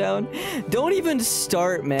broke down. Don't even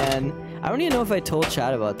start, man. I don't even know if I told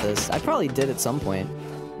Chad about this. I probably did at some point.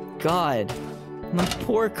 God. My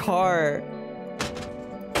poor car.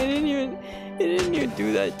 It didn't even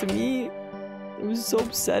do that to me. It was so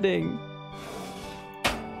upsetting.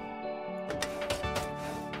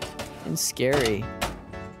 And scary.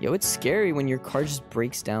 Yo, it's scary when your car just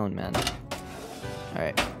breaks down, man.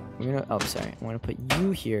 Alright. We're gonna... Oh, sorry. I want to put you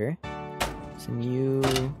here. And you...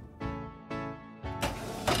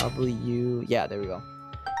 Probably you... Yeah, there we go.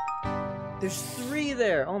 There's 3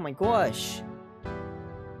 there! Oh my gosh!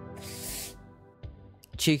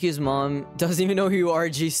 Cheeky's mom doesn't even know who you are.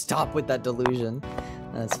 G, stop with that delusion.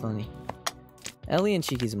 That's funny. Ellie and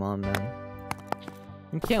Cheeky's mom, man.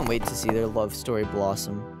 I can't wait to see their love story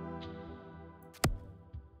blossom.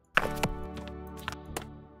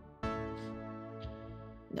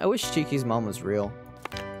 I wish Cheeky's mom was real.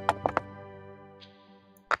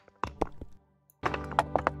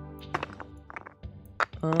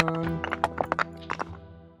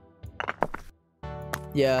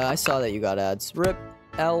 Yeah, I saw that you got ads. Rip,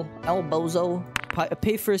 L Bozo.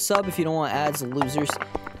 Pay for a sub if you don't want ads, losers.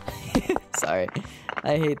 Sorry.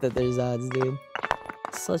 I hate that there's ads, dude.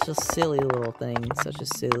 Such a silly little thing. Such a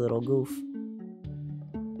silly little goof.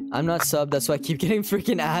 I'm not subbed, that's why I keep getting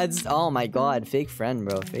freaking ads. Oh my god, fake friend,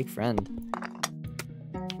 bro. Fake friend.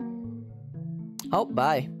 Oh,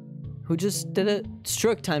 bye. Who just did it?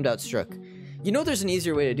 Strook timed out Strook. You know there's an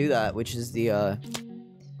easier way to do that, which is the,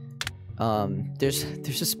 there's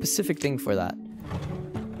a specific thing for that.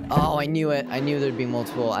 Oh, I knew it. I knew there'd be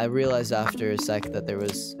multiple. I realized after a sec that there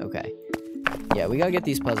was... Okay. Yeah, we gotta get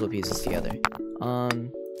these puzzle pieces together.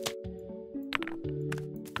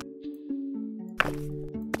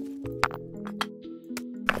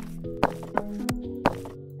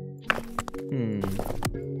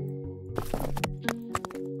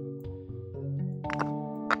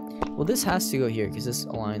 Well, this has to go here, because this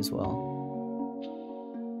aligns well.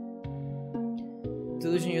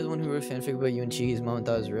 Delusion, you're the one who wrote a fanfic about you and Cheeky's mom and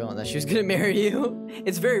thought it was real, and that she was gonna marry you.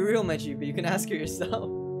 It's very real, Mechi, but you can ask her yourself.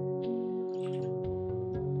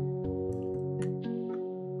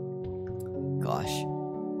 Gosh.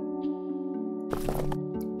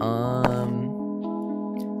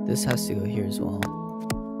 This has to go here as well.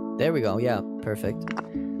 There we go, yeah, perfect.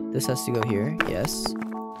 This has to go here, yes.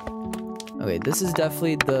 Okay, this is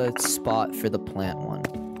definitely the spot for the plant one.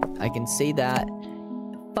 I can say that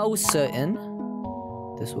for certain.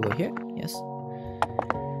 This will go here, yes.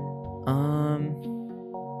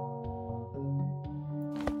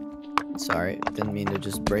 Sorry, didn't mean to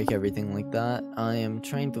just break everything like that. I am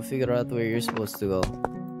trying to figure out where you're supposed to go.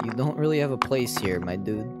 You don't really have a place here, my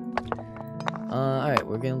dude. Alright,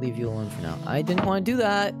 we're gonna leave you alone for now. I didn't want to do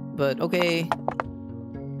that, but okay.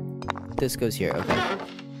 This goes here, okay.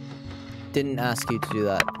 Didn't ask you to do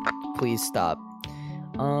that. Please stop.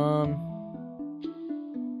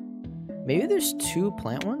 Maybe there's two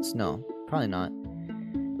plant ones? No, probably not.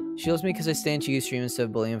 She loves me because I stay in Cheeky's stream instead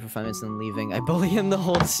of bullying him for 5 minutes and leaving. I bully him the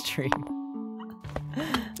whole stream.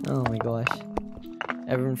 Oh my gosh.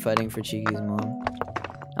 Everyone fighting for Cheeky's mom.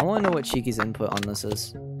 I want to know what Cheeky's input on this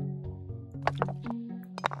is.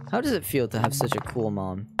 How does it feel to have such a cool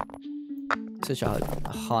mom? Such a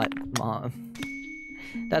hot mom.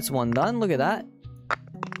 That's one done. Look at that.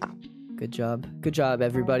 Good job. Good job,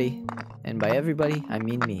 everybody. And by everybody, I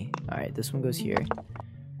mean me. Alright, this one goes here.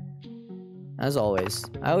 As always.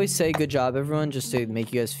 I always say good job, everyone, just to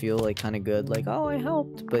make you guys feel, like, kind of good. Like, oh, I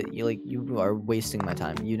helped. But, you are wasting my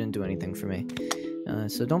time. You didn't do anything for me.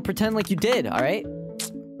 So don't pretend like you did, alright?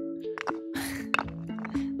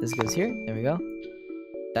 This goes here. There we go.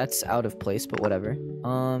 That's out of place, but whatever.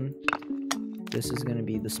 This is gonna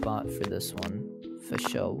be the spot for this one. For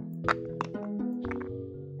show.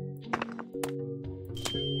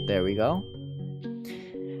 There we go.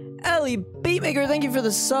 Ellie Beatmaker, thank you for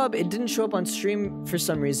the sub. It didn't show up on stream for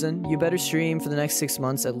some reason. You better stream for the next 6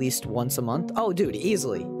 months at least once a month. Oh, dude,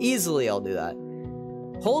 easily. Easily I'll do that.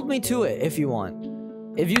 Hold me to it if you want.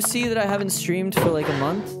 If you see that I haven't streamed for like a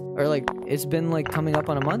month, or like it's been like coming up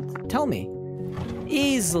on a month, tell me.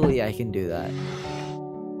 Easily I can do that.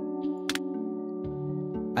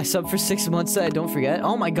 I sub for 6 months so I don't forget.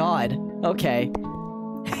 Oh my god. Okay.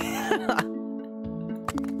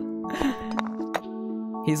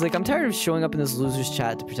 He's like, I'm tired of showing up in this loser's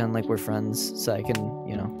chat to pretend like we're friends so I can,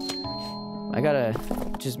 you know. I gotta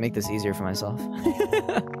just make this easier for myself.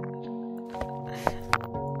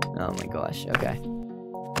 Oh my gosh, okay.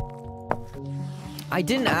 I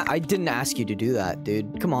didn't ask you to do that,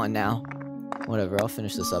 dude. Come on now. Whatever, I'll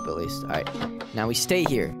finish this up at least. Alright, now we stay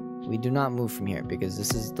here. We do not move from here because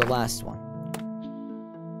this is the last one.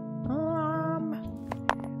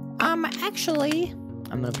 Actually,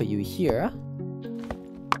 I'm gonna put you here.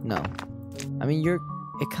 No. I mean,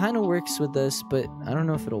 it kind of works with this, but I don't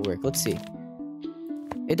know if it'll work. Let's see.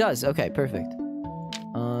 It does. Okay, perfect.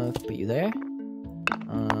 Put you there.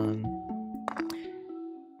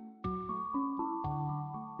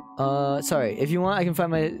 Sorry. If you want, I can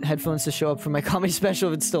find my headphones to show up for my comedy special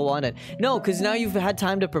if it's still wanted. No, because now you've had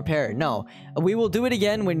time to prepare. No. We will do it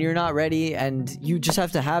again when you're not ready, and you just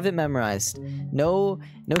have to have it memorized. No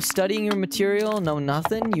studying your material, no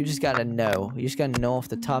nothing. You just gotta know. You just gotta know off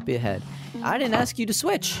the top of your head. I didn't ask you to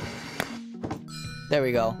switch. There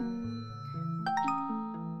we go.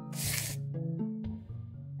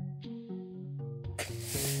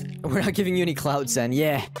 We're not giving you any cloud send.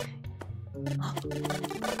 Yeah.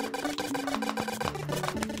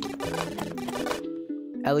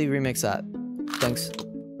 Ellie, remix that. Thanks.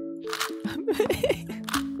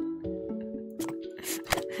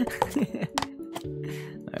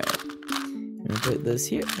 Alright. I'm gonna put this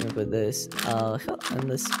here. I'm gonna put this and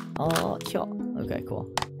this here. Okay, cool.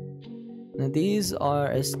 Now these are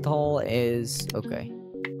as tall as okay.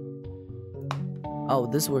 Oh,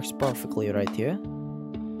 this works perfectly right here.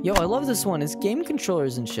 Yo, I love this one. It's game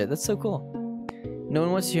controllers and shit. That's so cool. No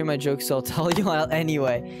one wants to hear my jokes, so I'll tell you out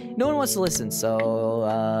anyway. No one wants to listen,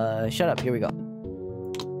 so shut up. Here we go.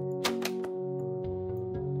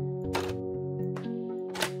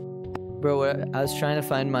 Bro, I was trying to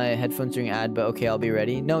find my headphones during ad, but okay, I'll be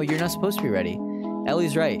ready. No, you're not supposed to be ready.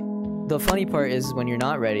 Ellie's right. The funny part is when you're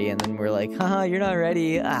not ready, and then we're like, haha, you're not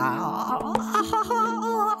ready.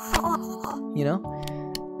 You know?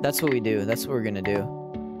 That's what we do. That's what we're gonna do.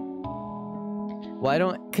 Why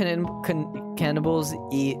don't cannibals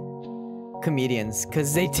eat comedians?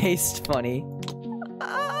 Because they taste funny.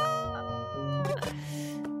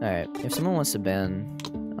 Alright, if someone wants to ban,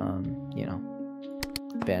 you know,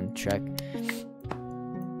 ban Shrek.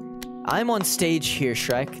 I'm on stage here,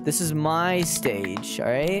 Shrek. This is my stage,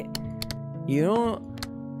 alright? You don't...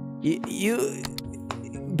 You...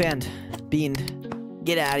 Banned. Beaned.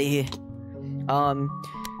 Get out of here.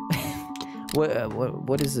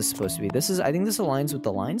 What is this supposed to be? This is, I think this aligns with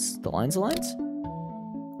the lines. The lines aligns?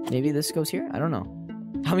 Maybe this goes here? I don't know.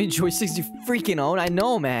 How many joysticks do you freaking own? I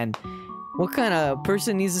know, man. What kind of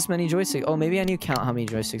person needs this many joysticks? Oh, maybe I need to count how many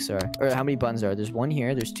joysticks there are. Or how many buttons there are. There's 1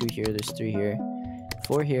 here, there's 2 here, there's 3 here,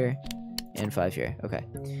 4 here, and 5 here. Okay.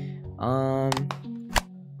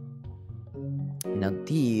 Now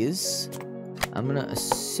these, I'm gonna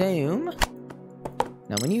assume...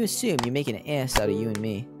 Now when you assume, you make an ass out of you and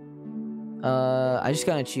me. I just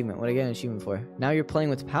got an achievement. What did I get an achievement for? Now you're playing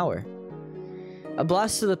with power. A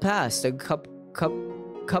blast to the past. A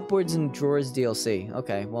cupboards and drawers DLC.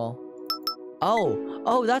 Okay, well.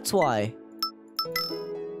 Oh, that's why.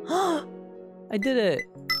 I did it.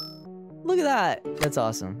 Look at that. That's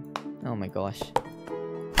awesome. Oh my gosh.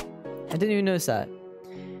 I didn't even notice that.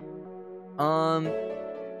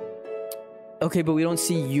 Okay, but we don't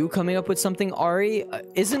see you coming up with something, Ari.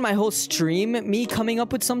 Isn't my whole stream me coming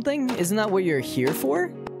up with something? Isn't that what you're here for?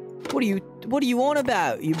 What do you on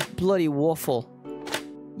about, you bloody waffle?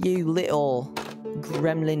 You little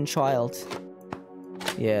gremlin child.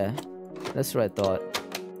 Yeah, that's what I thought.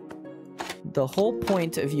 The whole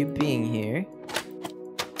point of you being here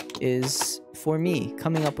is for me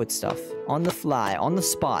coming up with stuff on the fly, on the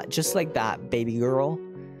spot, just like that, baby girl.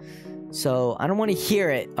 So, I don't want to hear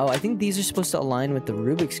it. Oh, I think these are supposed to align with the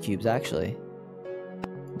Rubik's Cubes, actually.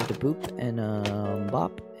 With the boop and,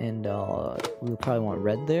 bop. And, we probably want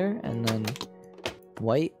red there. And then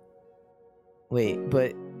white. Wait,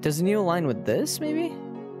 but doesn't it align with this, maybe?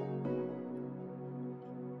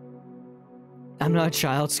 I'm not a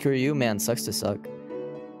child, screw you. Man, sucks to suck.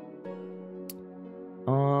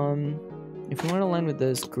 If we want to align with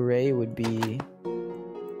this, gray would be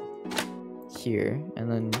here.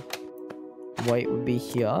 And then... white would be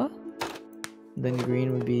here. Then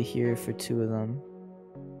green would be here for 2 of them.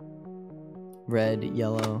 Red,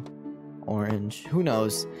 yellow, orange. Who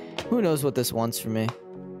knows? Who knows what this wants from me?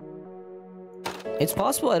 It's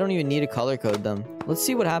possible I don't even need to color code them. Let's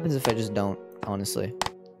see what happens if I just don't, honestly.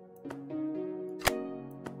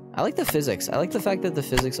 I like the physics. I like the fact that the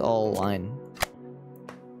physics all align.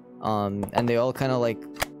 And they all kind of like,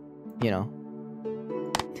 you know.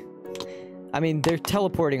 I mean, they're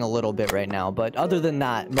teleporting a little bit right now, but other than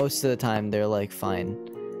that, most of the time, they're, like, fine.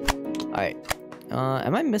 Alright.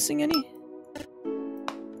 Am I missing any?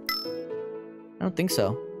 I don't think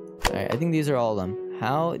so. Alright, I think these are all of them.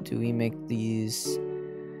 How do we make these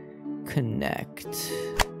connect?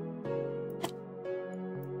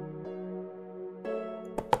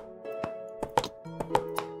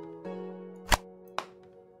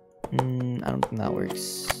 I don't think that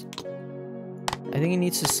works. I think it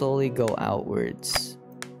needs to slowly go outwards.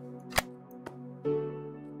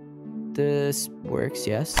 This works,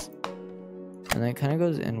 yes. And then it kind of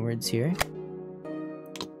goes inwards here.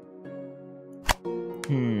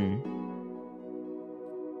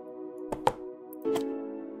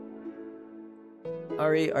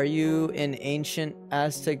 Ari, are you an ancient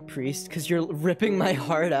Aztec priest? Because you're ripping my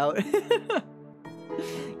heart out.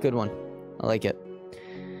 Good one. I like it.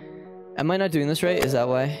 Am I not doing this right? Is that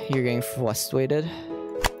why you're getting frustrated?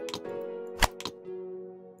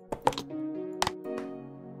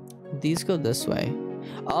 These go this way.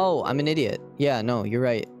 Oh, I'm an idiot. Yeah, no, you're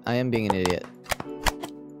right. I am being an idiot.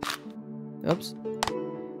 Oops.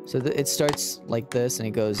 So it starts like this and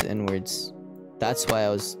it goes inwards. That's why I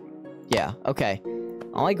was... Yeah, okay.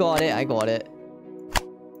 Oh, I got it. I got it.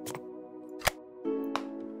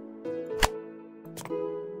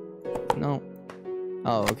 No.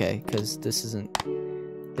 Oh, okay. Because this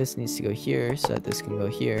isn't... This needs to go here so that this can go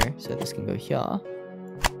here. So that this can go here.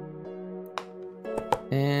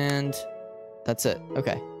 And... That's it.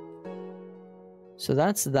 Okay. So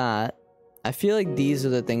that's that. I feel like these are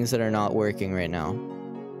the things that are not working right now.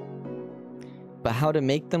 But how to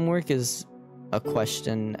make them work is a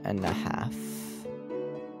question and a half.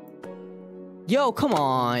 Yo, come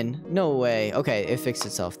on! No way. Okay, it fixed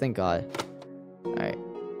itself. Thank God. Alright.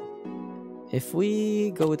 If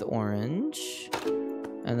we go with orange,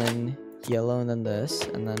 and then yellow, and then this,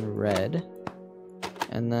 and then red,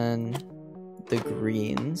 and then the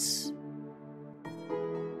greens,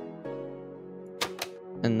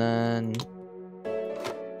 and then...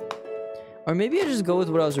 Or maybe I just go with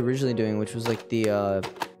what I was originally doing, which was like the,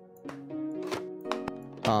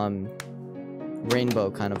 rainbow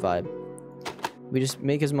kind of vibe. We just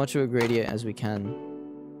make as much of a gradient as we can.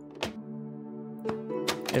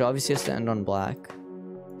 It obviously has to end on black.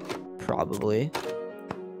 Probably.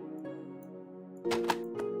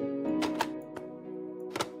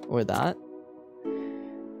 Or that.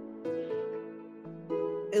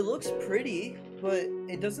 It looks pretty, but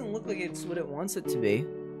it doesn't look like it's what it wants it to be.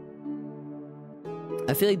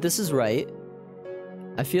 I feel like this is right.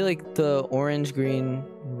 I feel like the orange, green,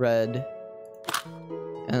 red,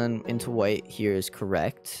 and then into white here is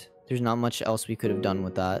correct. There's not much else we could have done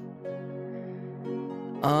with that.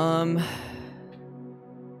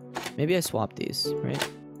 Maybe I swap these, right?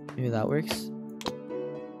 Maybe that works.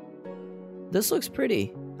 This looks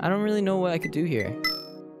pretty. I don't really know what I could do here.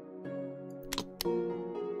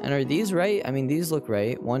 And are these right? I mean, these look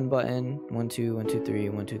right. One button, 1, 2, 1, 2, 3,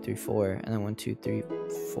 1, 2, 3, 4, and then 1, 2, 3,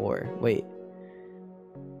 4. Wait.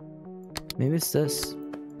 Maybe it's this.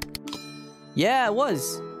 Yeah, it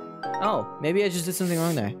was. Oh, maybe I just did something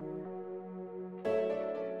wrong there.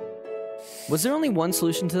 Was there only one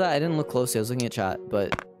solution to that? I didn't look closely. I was looking at chat,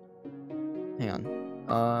 but hang on.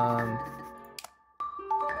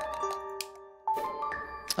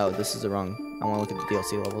 Oh, this is the wrong. I want to look at the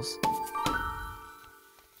DLC levels.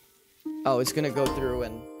 Oh, it's gonna go through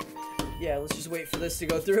and... Yeah, let's just wait for this to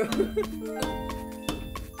go through.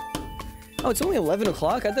 Oh, it's only 11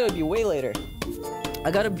 o'clock? I thought it would be way later.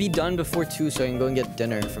 I gotta be done before 2 so I can go and get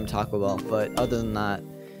dinner from Taco Bell. But other than that,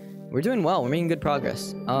 we're doing well. We're making good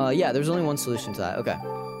progress. Yeah, there's only one solution to that. Okay.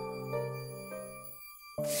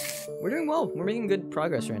 We're doing well. We're making good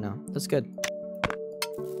progress right now. That's good.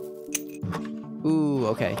 Ooh,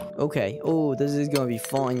 okay. Okay. Oh, this is gonna be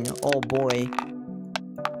fun. Oh, boy.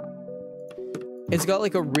 It's got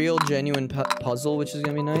like a real genuine puzzle, which is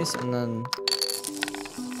gonna be nice, and then...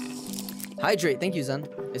 Hydrate, thank you, Zen.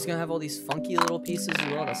 It's gonna have all these funky little pieces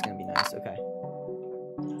as well, that's gonna be nice, okay.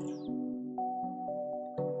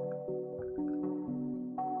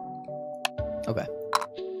 Okay.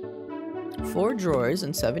 4 drawers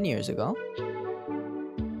and 7 years ago.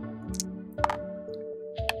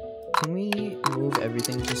 Can we move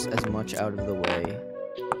everything just as much out of the way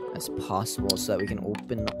as possible so that we can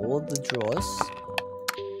open all of the drawers?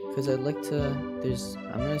 Because I'd like to...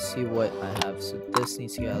 I'm gonna see what I have. So this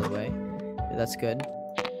needs to get out of the way. Yeah, that's good.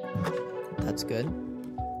 That's good.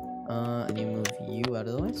 I need to move you out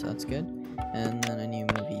of the way, so that's good. And then I need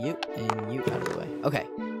to move you and you out of the way. Okay.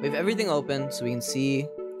 We have everything open so we can see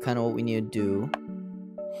kind of what we need to do.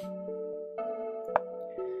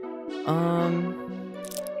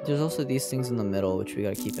 There's also these things in the middle, which we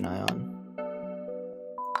gotta keep an eye on.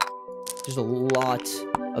 There's a lot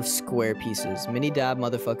of square pieces. Mini Dab,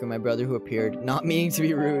 motherfucker, my brother who appeared, not meaning to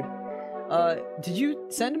be rude. Did you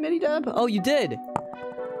send a Mini Dab? Oh, you did.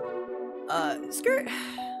 Skirt.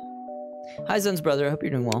 Hi, Zen's brother. I hope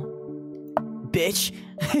you're doing well. Bitch.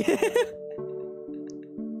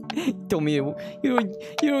 Told me you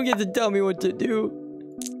don't get to tell me what to do.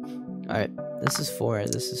 All right. This is 4.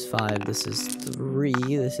 This is 5. This is 3.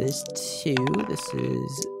 This is 2. This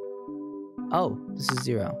is... Oh, this is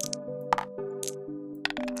 0.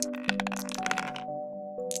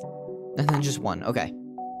 And then just 1. Okay.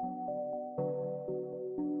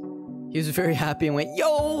 He was very happy and went,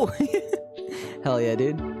 yo! Hell yeah,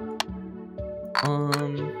 dude.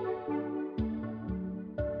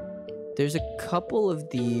 There's a couple of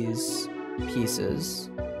these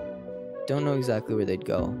pieces. Don't know exactly where they'd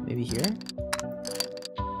go. Maybe here?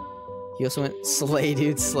 He also went, slay,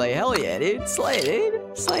 dude, slay. Hell yeah, dude. Slay,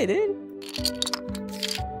 dude. Slay, dude.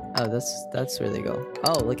 Oh, that's where they go.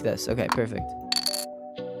 Oh, look at this. Okay, perfect.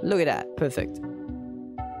 Look at that. Perfect.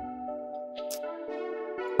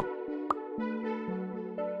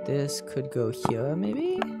 This could go here,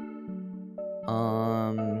 maybe?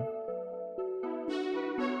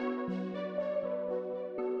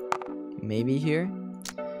 Maybe here?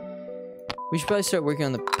 We should probably start working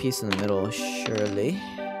on the piece in the middle, surely.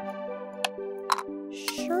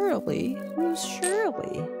 Shirley? Who's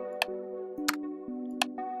Shirley?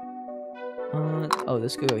 Oh,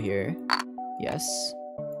 this could go here. Yes.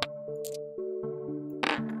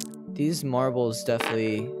 These marbles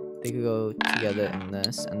definitely, they could go together in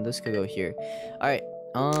this, and this could go here. Alright,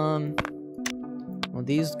 well,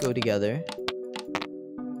 these go together.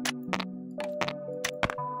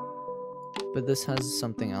 But this has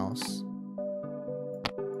something else.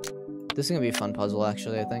 This is gonna be a fun puzzle,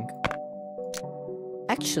 actually, I think.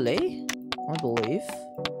 Actually, I believe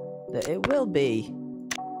that it will be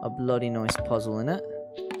a bloody nice puzzle in it.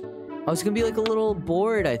 Oh, it's gonna be like a little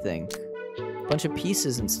board, I think. Bunch of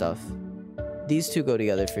pieces and stuff. These two go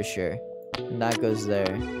together for sure. And that goes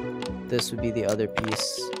there. This would be the other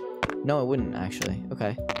piece. No, it wouldn't, actually.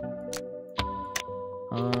 Okay.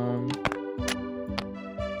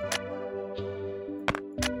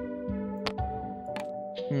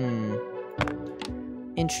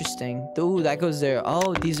 Interesting. Ooh, that goes there.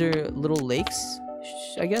 Oh, these are little lakes,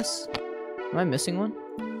 I guess. Am I missing one?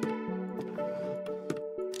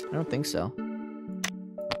 I don't think so.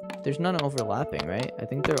 There's none overlapping, right? I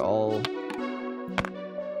think they're all...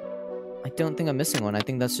 I don't think I'm missing one. I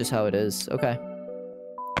think that's just how it is. Okay.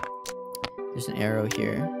 There's an arrow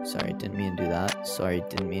here. Sorry, didn't mean to do that. Sorry,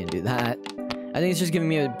 didn't mean to do that. I think it's just giving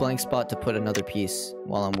me a blank spot to put another piece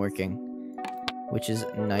while I'm working, which is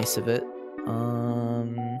nice of it.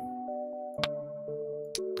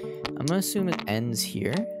 I'm gonna assume it ends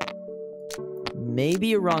here.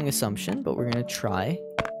 Maybe a wrong assumption, but we're gonna try.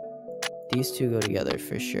 These two go together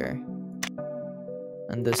for sure.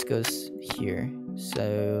 And this goes here.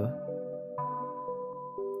 So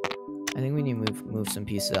I think we need to move some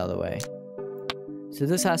pieces out of the way. So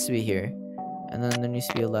this has to be here. And then there needs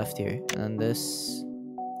to be a left here. And then this...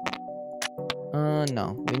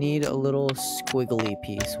 no. We need a little squiggly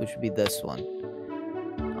piece, which would be this one.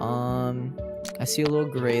 I see a little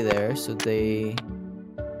gray there, so it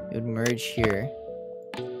would merge here.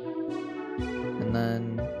 And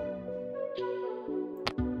then...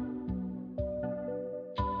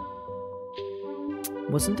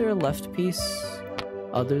 wasn't there a left piece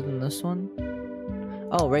other than this one?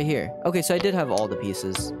 Oh, right here. Okay, so I did have all the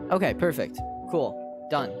pieces. Okay, perfect. Cool.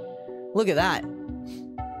 Done. Look at that.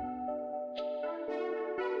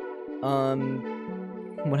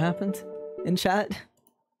 What happened in chat?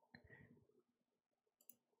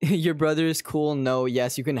 Your brother is cool. No,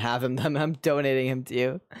 yes, you can have him. I'm donating him to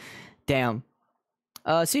you. Damn.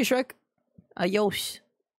 See you, Shrek. Adios.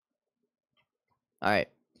 Alright.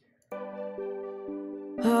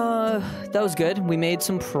 That was good. We made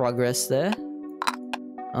some progress there.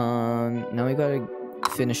 Now we gotta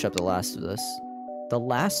finish up The Last of Us. The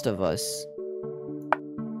Last of Us?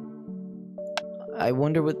 I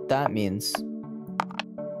wonder what that means.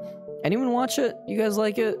 Anyone watch it? You guys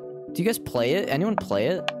like it? Do you guys play it? Anyone play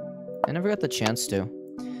it? I never got the chance to.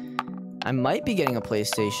 I might be getting a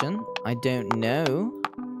PlayStation. I don't know.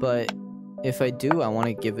 But if I do, I want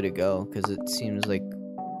to give it a go because it seems like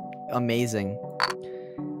amazing.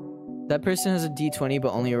 That person has a D20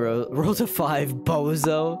 but only rolled a 5.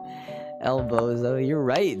 Bozo. El Bozo. You're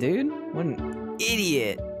right, dude. What an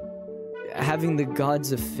idiot. Having the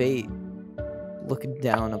gods of fate look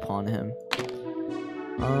down upon him.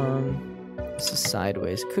 This is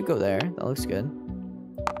sideways. Could go there. That looks good.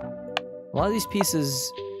 A lot of these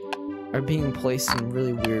pieces are being placed in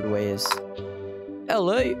really weird ways.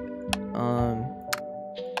 LA!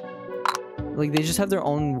 Like, they just have their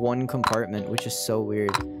own one compartment, which is so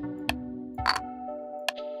weird.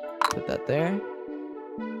 Put that there.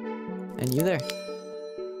 And you there.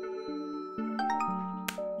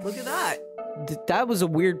 Look at that! That was a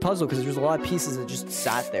weird puzzle, because there's a lot of pieces that just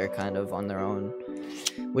sat there, kind of, on their own.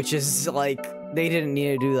 Which is, like, they didn't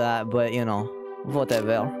need to do that, but, you know,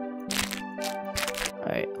 whatever.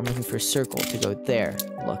 Alright, I'm looking for a circle to go there.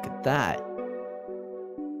 Look at that.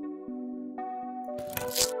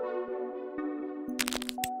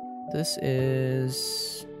 This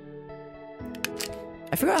is...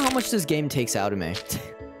 I forgot how much this game takes out of me.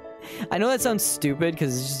 I know that sounds stupid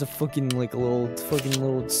because it's just a fucking like little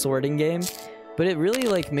sorting game, but it really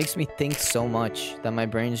like makes me think so much that my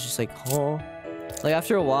brain's just like, oh, like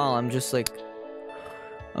after a while I'm just like,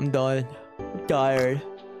 I'm done, I'm tired.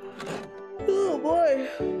 Oh boy,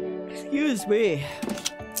 excuse me.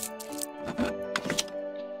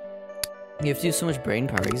 You have to use so much brain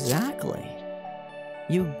power. Exactly.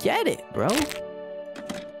 You get it, bro.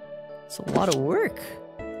 It's a lot of work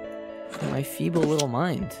for my feeble little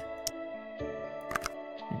mind.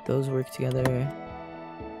 Make those work together.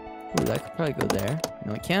 Ooh, that could probably go there.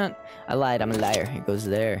 No, it can't. I lied. I'm a liar. It goes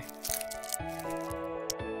there.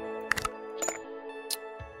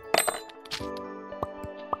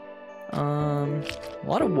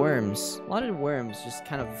 A lot of worms. A lot of worms just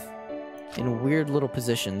kind of in weird little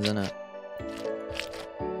positions, isn't it?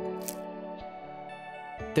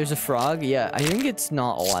 There's a frog? Yeah, I think it's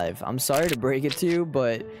not alive. I'm sorry to break it to you,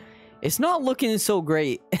 but it's not looking so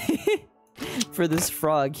great for this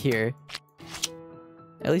frog here.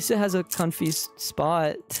 At least it has a comfy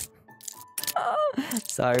spot.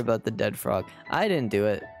 Sorry about the dead frog. I didn't do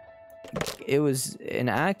it. It was an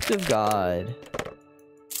act of God.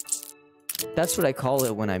 That's what I call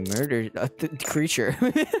it when I murdered a creature.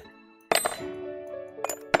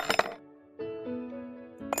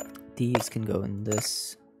 These can go in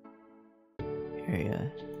this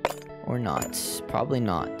area. Or not. Probably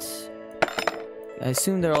not. I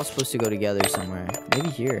assume they're all supposed to go together somewhere. Maybe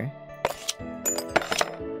here.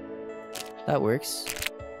 That works.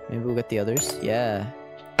 Maybe we'll get the others. Yeah.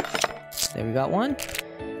 There we got one.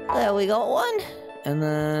 There we got one. And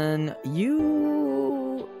then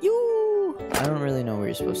you. I don't really know where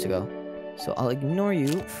you're supposed to go. So I'll ignore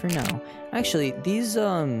you for now. Actually, these,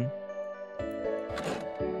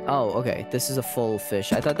 Oh, okay. This is a full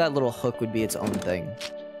fish. I thought that little hook would be its own thing.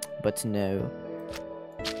 But no.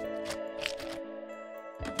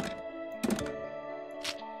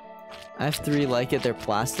 I have 3 like it. They're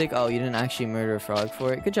plastic. Oh, you didn't actually murder a frog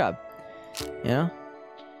for it. Good job. You know?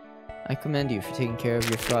 I commend you for taking care of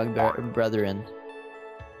your frog brethren.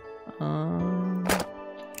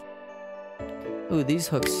 Ooh, these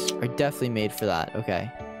hooks are definitely made for that.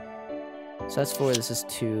 Okay. So that's 4. This is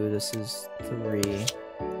 2. This is 3.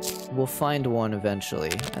 We'll find one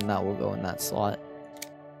eventually, and that will go in that slot.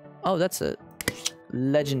 Oh, that's it.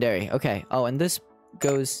 Legendary. Okay. Oh, and this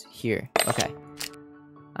goes here. Okay.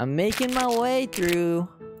 I'm making my way through.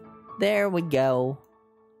 There we go.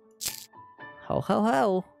 Ho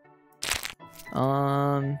ho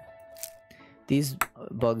ho. These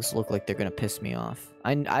bugs look like they're gonna piss me off.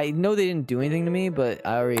 I know they didn't do anything to me, but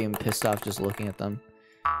I already am pissed off just looking at them.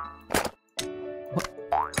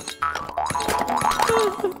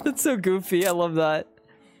 That's so goofy. I love that.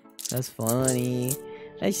 That's funny.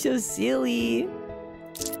 That's so silly.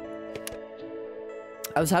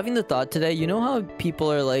 I was having the thought today, you know how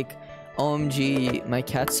people are like, OMG, my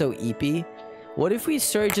cat's so eepy? What if we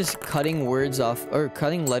started just cutting words off, or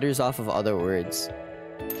cutting letters off of other words?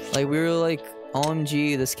 Like, we were like,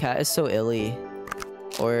 OMG, this cat is so illy.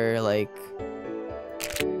 Or like,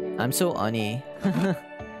 I'm so unny.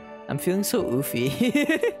 I'm feeling so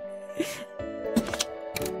oofy.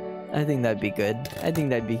 I think that'd be good. I think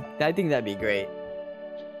that'd be great.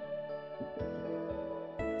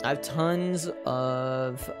 I have tons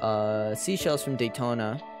of seashells from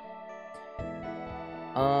Daytona.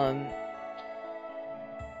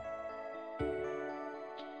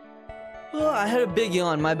 Oh, I had a big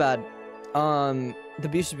yawn, my bad. The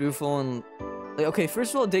beach is beautiful and like, okay,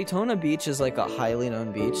 first of all, Daytona Beach is like a highly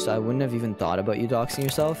known beach, so I wouldn't have even thought about you doxing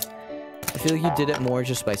yourself. I feel like you did it more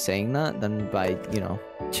just by saying that than by, you know.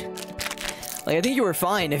 Like, I think you were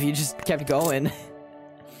fine if you just kept going.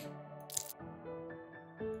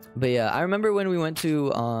 But yeah, I remember when we went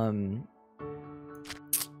to,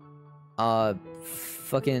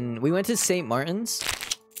 we went to St. Martin's,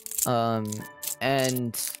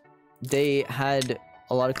 and they had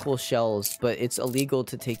a lot of cool shells, but it's illegal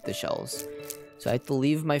to take the shells. So I had to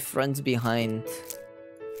leave my friends behind.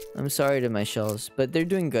 I'm sorry to my shells, but they're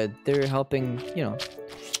doing good. They're helping, you know,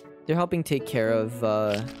 they're helping take care of,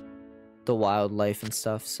 the wildlife and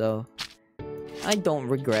stuff, so I don't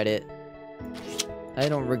regret it. I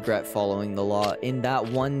don't regret following the law in that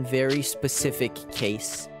one very specific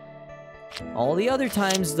case. All the other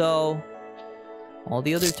times, though,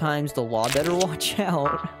 the law better watch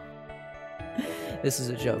out. This is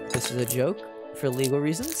a joke. This is a joke for legal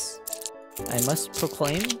reasons. I must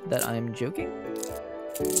proclaim that I'm joking.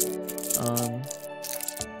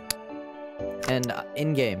 And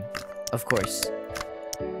in-game, of course.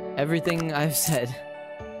 Everything I've said.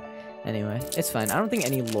 Anyway, it's fine. I don't think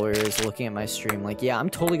any lawyer is looking at my stream like, yeah, I'm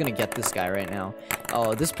totally gonna get this guy right now.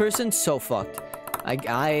 Oh, this person's so fucked.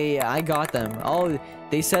 I got them. Oh,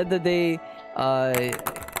 they said that they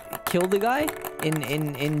killed the guy in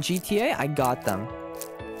GTA. I got them.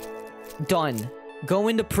 Done. Go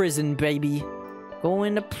into prison, baby. Go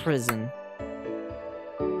into prison.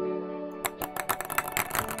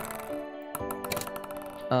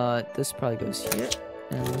 This probably goes here,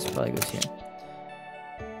 and this probably goes here.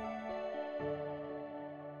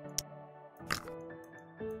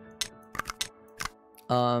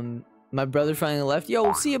 My brother finally left.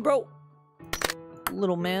 Yo, see ya, bro.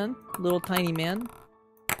 Little man, little tiny man,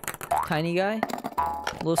 tiny guy,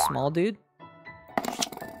 little small dude.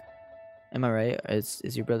 Am I right?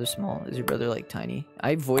 Is your brother small? Is your brother like tiny?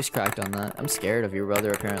 I voice cracked on that. I'm scared of your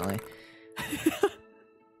brother apparently.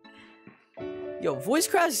 Yo, voice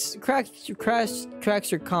cracks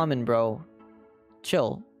are common, bro.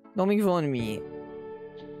 Chill. Don't make fun of me.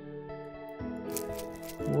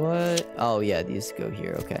 What? Oh yeah, these go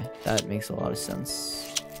here. Okay, that makes a lot of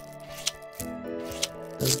sense.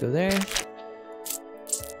 Those go there. I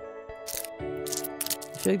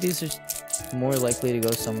feel like these are more likely to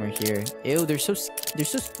go somewhere here. Ew, they're so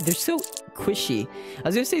squishy. I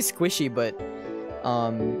was gonna say squishy, but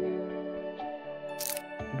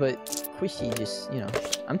squishy, just, you know.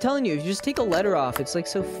 I'm telling you, if you just take a letter off, it's like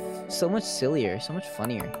so much sillier, so much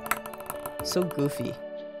funnier, so goofy.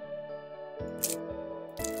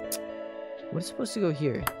 What's supposed to go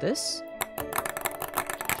here? This?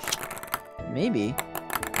 Maybe.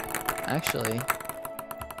 Actually.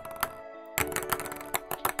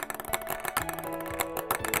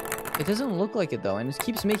 It doesn't look like it though, and it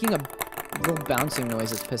keeps making a little bouncing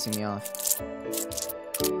noise that's pissing me off.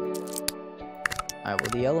 Alright,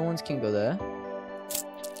 well the yellow ones can go there.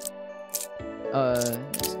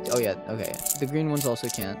 Oh yeah, okay. The green ones also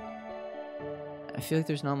can't. I feel like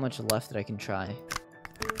there's not much left that I can try.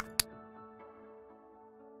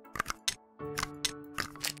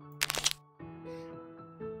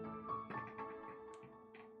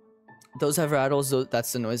 Those have rattles,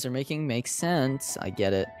 that's the noise they're making. Makes sense. I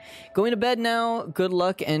get it. Going to bed now. Good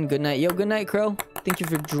luck and good night. Yo, good night, Crow. Thank you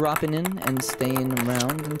for dropping in and staying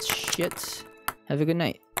around and shit. Have a good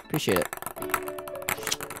night. Appreciate it.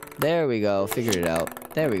 There we go. Figured it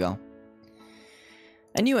out. There we go.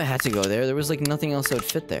 I knew I had to go there. There was like nothing else that would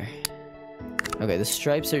fit there. Okay, the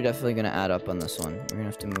stripes are definitely going to add up on this one. We're going to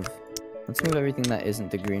have to move. Let's move everything that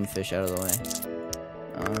isn't the green fish out of the way.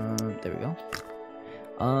 There we go.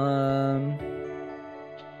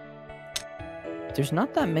 There's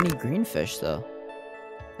not that many green fish though.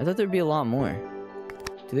 I thought there'd be a lot more.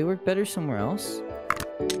 Do they work better somewhere else?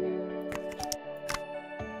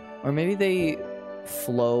 Or maybe they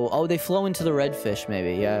flow. Oh, they flow into the red fish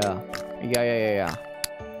maybe. Yeah.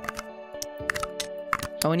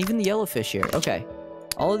 Oh, and even the yellow fish here. Okay.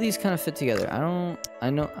 All of these kind of fit together. I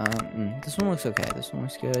know. This one looks okay. This one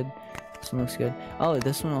looks good. This one looks good. Oh,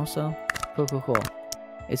 this one also. Cool.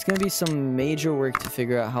 It's gonna be some major work to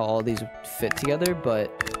figure out how all these fit together, but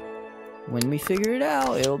when we figure it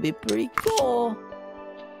out, it'll be pretty cool.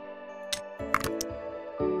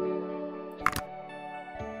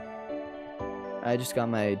 I just got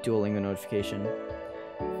my Duolingo notification.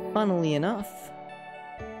 Funnily enough,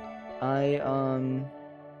 I'd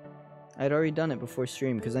already done it before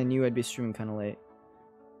stream because I knew I'd be streaming kind of late.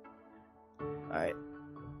 Alright.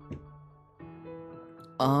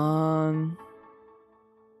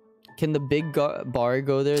 Can the big bar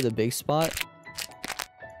go there? The big spot?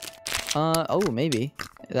 Oh, maybe.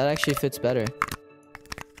 That actually fits better.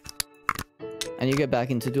 And you get back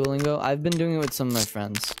into Duolingo? I've been doing it with some of my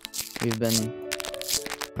friends. We've been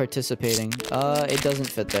participating. It doesn't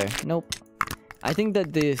fit there. Nope. I think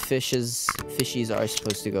that the fishies are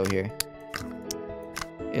supposed to go here.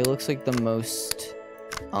 It looks like the most,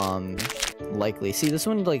 likely. See, this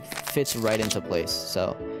one, like, fits right into place,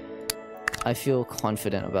 so I feel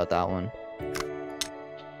confident about that one.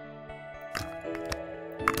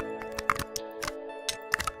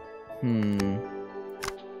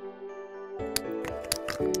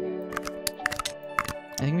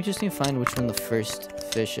 I think we just need to find which one the first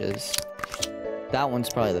fish is. That one's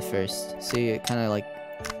probably the first. See, it kind of like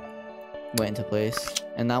went into place.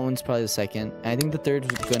 And that one's probably the second. And I think the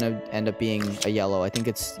third is gonna end up being a yellow. I think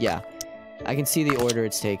it's, yeah. I can see the order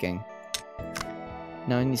it's taking.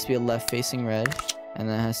 Now it needs to be a left-facing red, and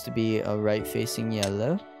then it has to be a right-facing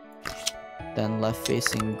yellow, then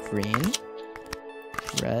left-facing green,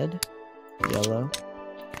 red, yellow,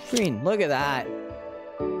 green. Look at that!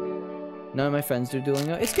 None of my friends do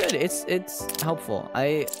Duolingo. It's good. It's helpful.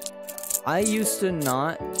 I used to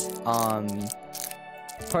not,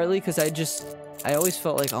 partly because I always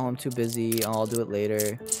felt like, oh, I'm too busy. Oh, I'll do it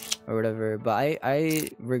later, or whatever. But I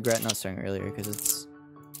regret not starting earlier because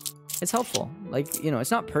it's helpful. Like, you know, it's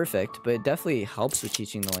not perfect, but it definitely helps with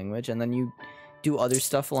teaching the language, and then you do other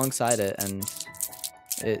stuff alongside it, and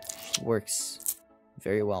it works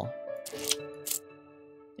very well.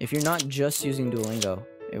 If you're not just using Duolingo,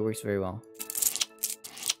 it works very well.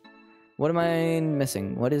 What am I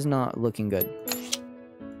missing? What is not looking good?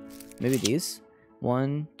 Maybe these?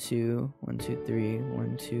 1, 2, 1, 2, 3,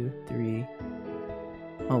 1, 2, 3.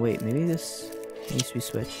 Oh wait, maybe this needs to be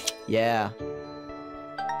switched. Yeah.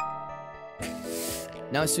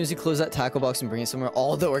 Now as soon as you close that tackle box and bring it somewhere,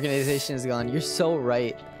 all the organization is gone. You're so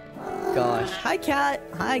right. Gosh. Hi cat.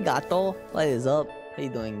 Hi gato. What is up? How you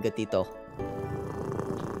doing, gatito?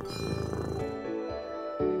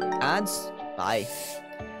 Ads? Bye.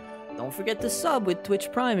 Don't forget to sub with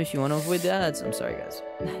Twitch Prime if you want to avoid the ads. I'm sorry guys.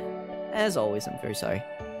 As always, I'm very sorry.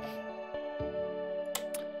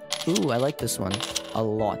 Ooh, I like this one a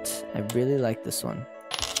lot. I really like this one.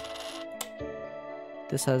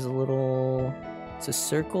 This has a little... It's a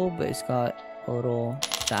circle, but it's got a little...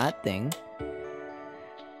 that thing.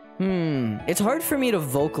 It's hard for me to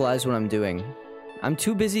vocalize what I'm doing. I'm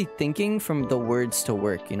too busy thinking from the words to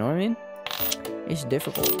work, you know what I mean? It's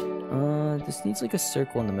difficult. This needs like a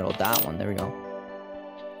circle in the middle. That one, there we go.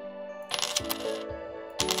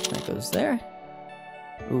 That goes there.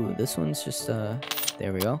 Ooh, this one's just,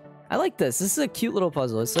 there we go. I like this. This is a cute little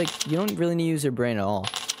puzzle. It's like, you don't really need to use your brain at all.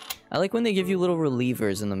 I like when they give you little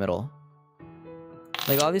relievers in the middle.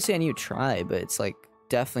 Like, obviously I need to try, but it's like,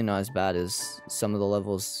 definitely not as bad as some of the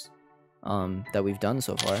levels, that we've done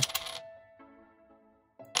so far.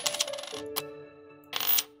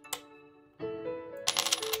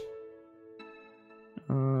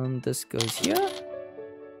 This goes here.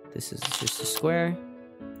 This is just a square.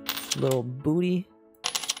 Little booty.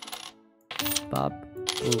 Bop,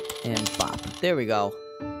 boop, and bop. There we go.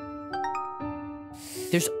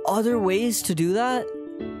 There's other ways to do that?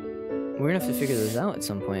 We're gonna have to figure this out at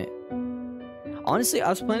some point. Honestly, I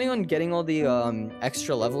was planning on getting all the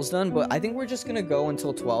extra levels done, but I think we're just gonna go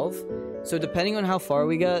until 12. So depending on how far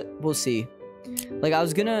we get, we'll see. Like, I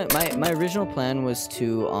was gonna... My original plan was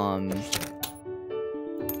to...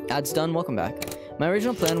 Ads done, welcome back. My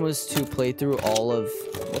original plan was to play through all of...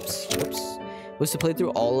 Whoops. Was to play through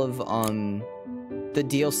all of the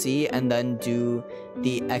DLC and then do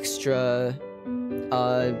the extra...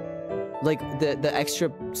 like, the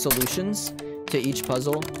extra solutions to each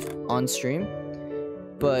puzzle on stream.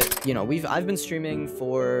 But, you know, I've been streaming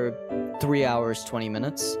for 3 hours, 20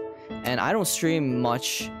 minutes. And I don't stream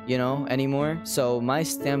much, you know, anymore. So my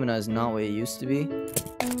stamina is not what it used to be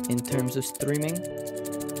in terms of streaming.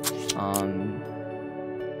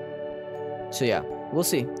 So yeah, we'll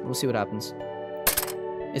see. We'll see what happens.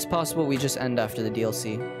 It's possible we just end after the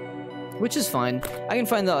DLC, which is fine. I can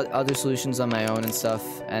find the other solutions on my own and stuff.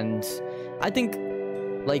 And I think,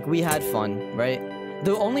 like, we had fun, right?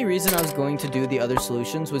 The only reason I was going to do the other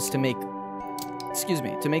solutions was to make,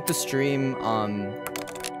 to make the stream,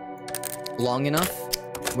 long enough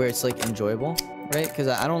where it's, like, enjoyable, right? Because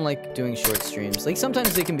I don't like doing short streams. Like,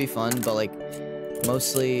 sometimes they can be fun, but, like,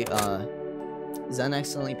 mostly, Zen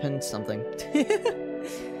accidentally pinned something.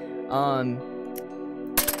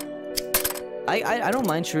 I don't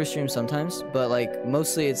mind short streams sometimes, but, like,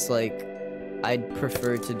 mostly it's, like, I'd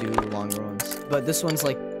prefer to do longer ones. But this one's,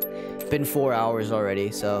 like, been 4 hours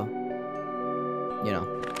already, so, you know.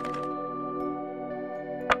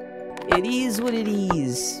 It is what it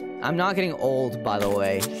is. I'm not getting old, by the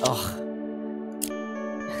way. Ugh.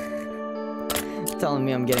 Telling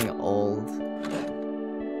me I'm getting old.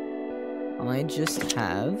 I just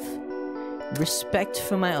have respect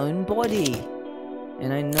for my own body.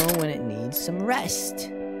 And I know when it needs some rest.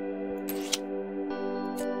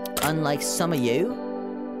 Unlike some of you.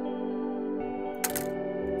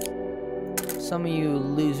 Some of you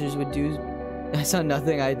losers would do... I saw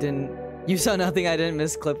nothing I didn't... You saw nothing I didn't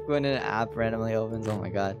miss clip when an app randomly opens. Oh my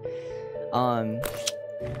god.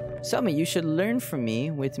 Some of you should learn from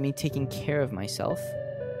me with me taking care of myself.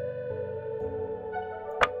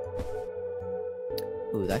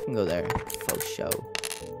 Ooh, that can go there. Faux show.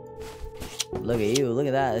 Look at you. Look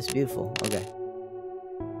at that. That's beautiful. Okay.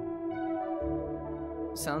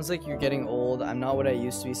 Sounds like you're getting old. I'm not what I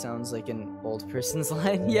used to be. Sounds like an old person's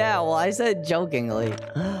line. Yeah, well, I said jokingly.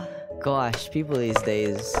 Gosh, people these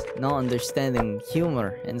days not understanding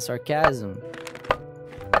humor and sarcasm.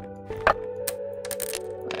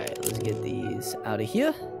 Alright, let's get these out of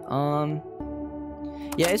here.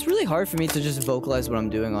 Yeah, it's really hard for me to just vocalize what I'm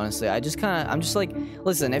doing, honestly. I'm just like,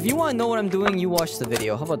 listen, if you want to know what I'm doing, you watch the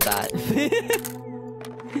video. How about that?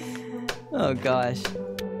 Oh gosh.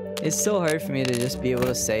 It's so hard for me to just be able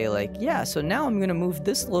to say, like, yeah, so now I'm gonna move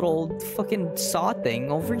this little fucking saw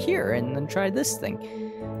thing over here and then try this thing.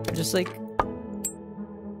 I'm just like,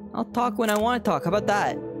 I'll talk when I want to talk. How about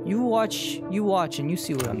that? You watch, and you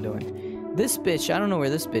see what I'm doing. This bitch, I don't know where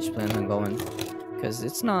this bitch plans on going. Because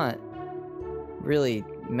it's not really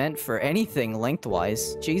meant for anything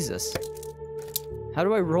lengthwise. Jesus. How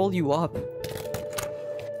do I roll you up?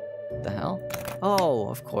 The hell? Oh,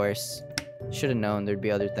 of course. Should have known there'd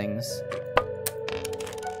be other things.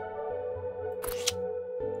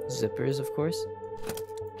 Zippers, of course.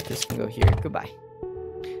 This can go here. Goodbye.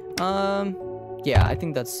 Yeah, I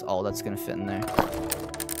think that's all that's gonna fit in there.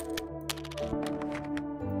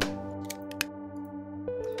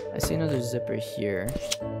 I see another zipper here.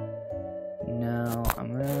 Now,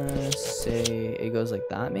 I'm gonna say it goes like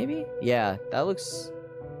that, maybe? Yeah, that looks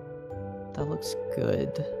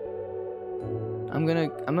good. I'm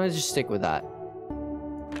gonna just stick with that.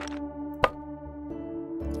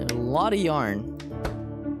 There's a lot of yarn.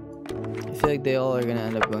 I feel like they all are gonna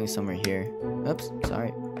end up going somewhere here. Oops,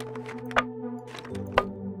 sorry.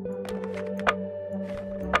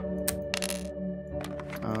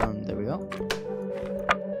 There we go.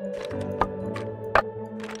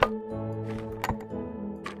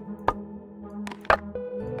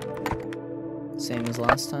 Same as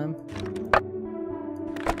last time.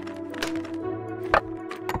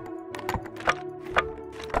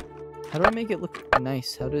 How do I make it look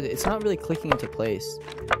nice? It's not really clicking into place.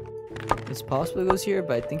 It's possible it goes here,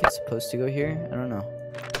 but I think it's supposed to go here. I don't know.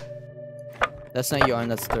 That's not yarn,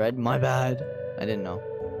 that's thread. My bad. I didn't know.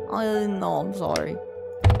 I didn't know, I'm sorry.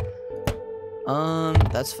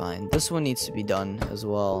 That's fine. This one needs to be done as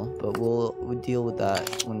well, but we'll deal with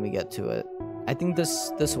that when we get to it. I think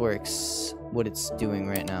this works, what it's doing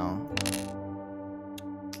right now.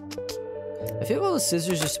 I feel like all the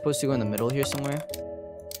scissors are supposed to go in the middle here somewhere.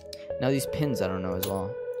 Now these pins, I don't know as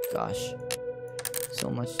well. Gosh. So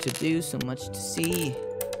much to do, so much to see.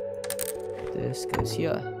 This goes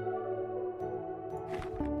here.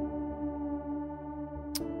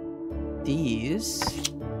 These.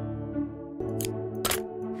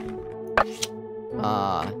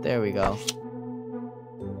 There we go.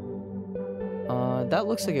 That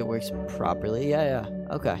looks like it works properly. Yeah.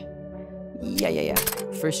 Okay. Yeah.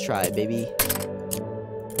 First try, baby.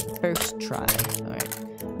 First try.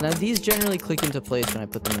 Alright. Now these generally click into place when I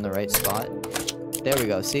put them in the right spot. There we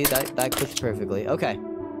go. See, that clicked perfectly. Okay.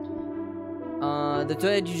 The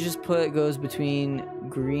thread you just put goes between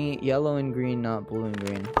yellow and green, not blue and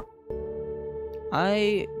green.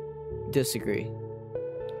 I disagree.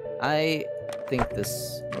 I think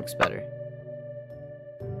this looks better.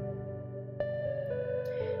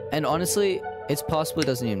 And honestly, it's possible it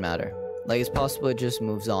doesn't even matter. Like, it's possible it just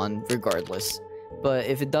moves on regardless. But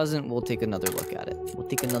if it doesn't, we'll take another look at it. We'll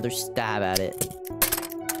take another stab at it.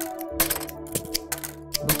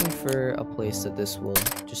 Looking for a place that this will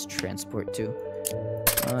just transport to.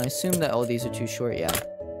 I assume that all these are too short, yeah.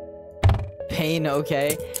 Pain,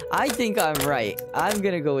 okay. I think I'm right. I'm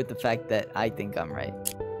gonna go with the fact that I think I'm right.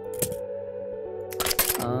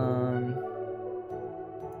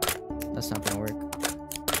 That's not gonna work.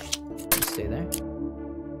 Just stay there.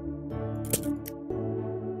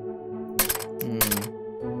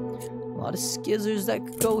 A lot of skizzers that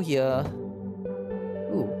could go here.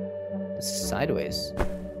 Ooh, this is sideways.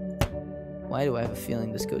 Why do I have a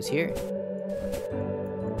feeling this goes here?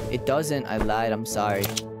 It doesn't. I lied. I'm sorry.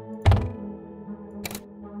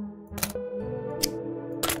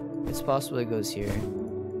 It's possible it goes here.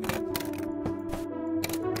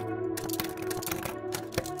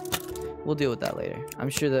 We'll deal with that later. I'm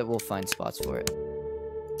sure that we'll find spots for it.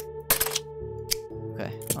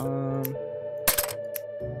 Okay.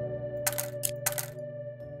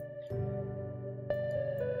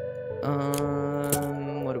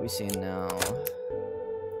 What are we seeing now?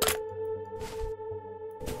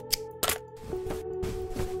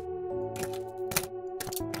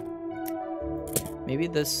 Maybe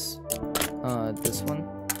this one?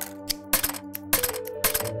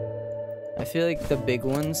 I feel like the big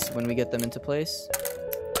ones, when we get them into place.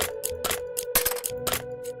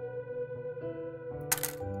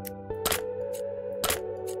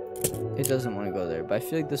 It doesn't want to go there, but I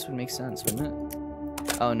feel like this would make sense, wouldn't it?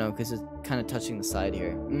 Oh no, because it's kind of touching the side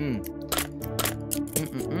here.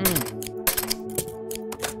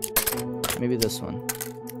 Maybe this one.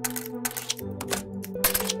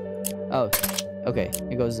 Oh, okay,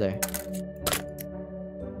 it goes there.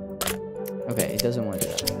 Okay, it doesn't want to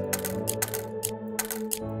do that.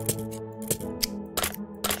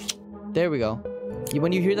 There we go.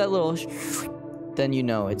 When you hear that little then you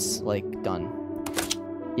know it's like done.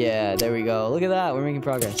 Yeah, there we go. Look at that, we're making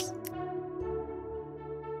progress.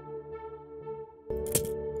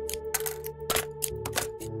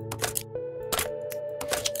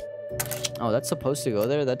 Oh, that's supposed to go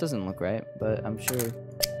there? That doesn't look right, but I'm sure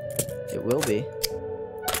it will be.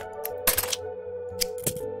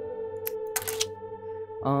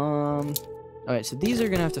 Alright, so these are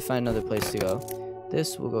gonna have to find another place to go.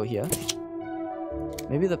 This will go here.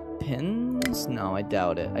 Maybe the pins? No, I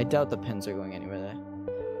doubt it. I doubt the pins are going anywhere there.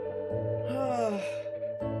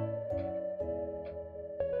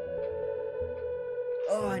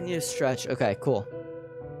 Oh, I need a stretch. Okay, cool.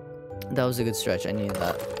 That was a good stretch. I needed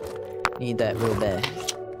that. Need that real bad.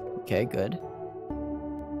 Okay, good.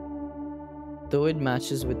 Though it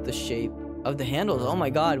matches with the shape of the handles. Oh my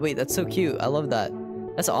god, wait, that's so cute. I love that.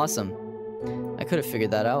 That's awesome. I could have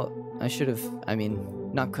figured that out. I should have, I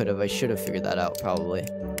mean, not could have, I should have figured that out, probably.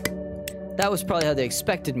 That was probably how they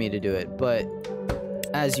expected me to do it, but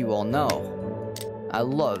as you all know, I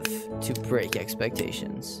love to break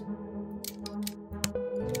expectations.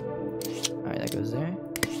 Alright, that goes there.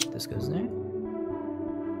 This goes there.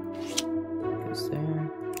 Goes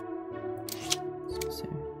there. This goes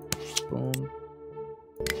there. Boom.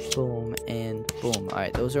 Boom, and boom.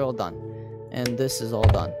 Alright, those are all done. And this is all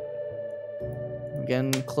done. We're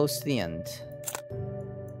getting close to the end.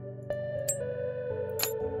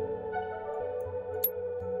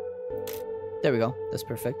 There we go. That's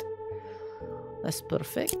perfect. That's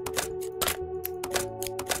perfect.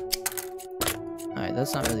 Alright,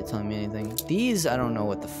 that's not really telling me anything. These, I don't know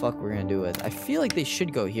what the fuck we're gonna do with. I feel like they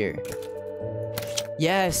should go here.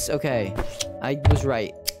 Yes, okay. I was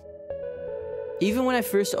right. Even when I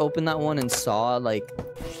first opened that one and saw, like,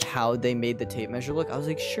 how they made the tape measure look, I was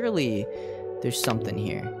like, surely there's something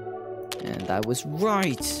here. And I was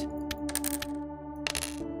right.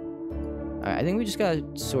 Alright, I think we just gotta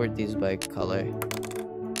sort these by color.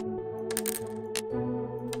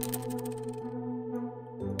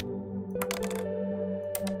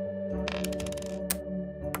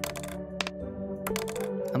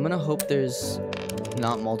 I'm gonna hope there's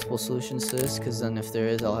not multiple solutions to this, because then if there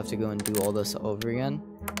is, I'll have to go and do all this over again.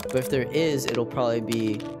 But if there is, it'll probably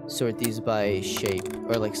be sort these by shape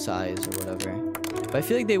or like size or whatever. But I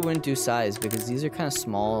feel like they wouldn't do size because these are kind of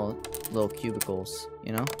small little cubicles,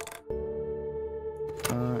 you know?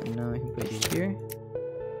 No, I can put you here.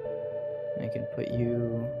 I can put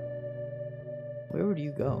you... Where would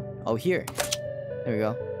you go? Oh, here. There we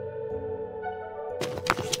go.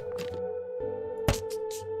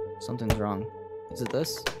 Something's wrong. Is it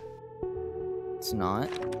this? It's not.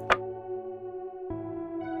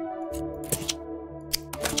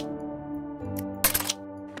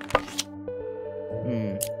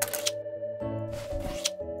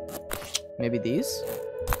 Maybe these?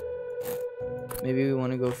 Maybe we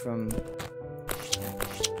want to go from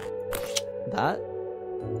that?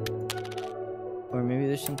 Or maybe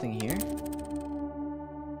there's something here?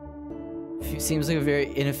 Seems like a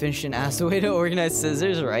very inefficient ass way to organize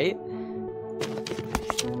scissors, right?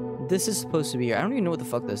 This is supposed to be here. I don't even know what the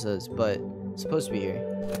fuck this is, but it's supposed to be here.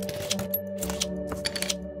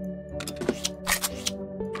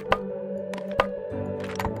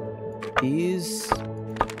 These...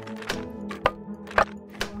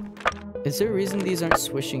 Is there a reason these aren't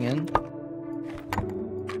swishing in?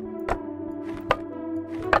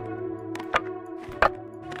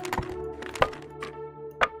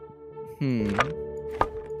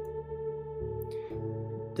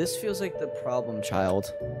 This feels like the problem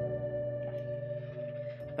child.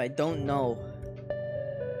 I don't know.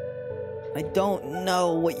 I don't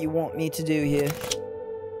know what you want me to do here.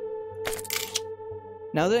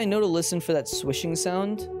 Now that I know to listen for that swishing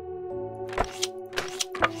sound,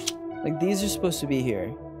 like these are supposed to be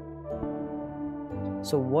here.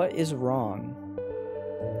 So what is wrong?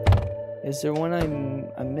 Is there one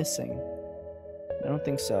I'm missing? I don't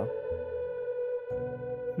think so.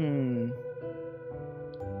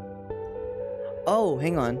 Oh,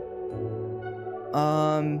 hang on.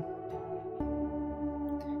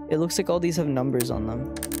 It looks like all these have numbers on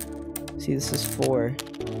them. See, this is 4.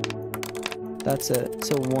 That's it.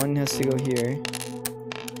 So 1 has to go here.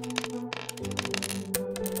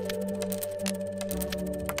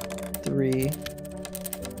 3,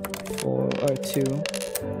 4, or 2,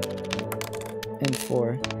 and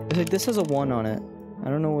 4. It's like this has a 1 on it. I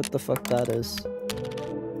don't know what the fuck that is.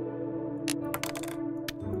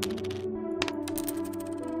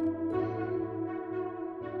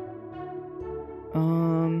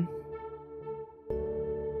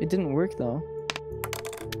 It didn't work though.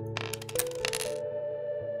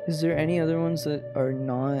 Is there any other ones that are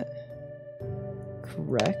not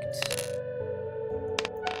correct?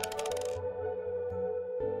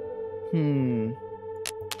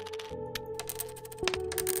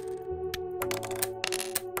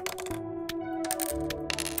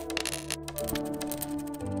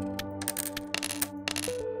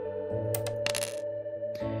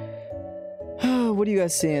 What are you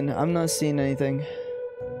guys seeing? I'm not seeing anything.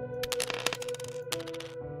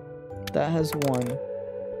 That has one.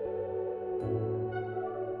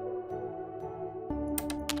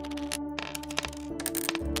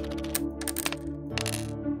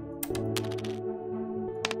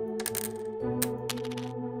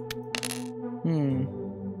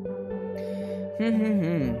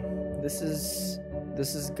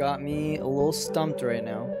 This has got me a little stumped right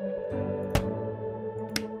now.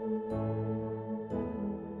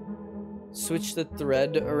 Switch the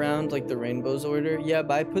thread around like the rainbow's order. Yeah,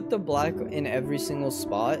 but I put the black in every single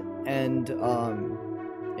spot and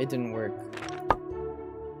it didn't work.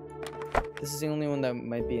 This is the only one that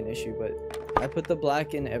might be an issue, but I put the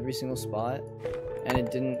black in every single spot and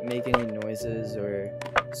it didn't make any noises or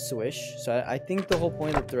swish. So I think the whole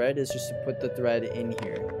point of the thread is just to put the thread in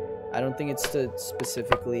here. I don't think it's to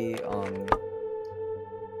specifically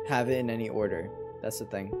have it in any order. That's the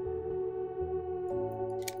thing.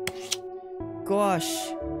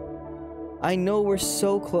 Gosh, I know we're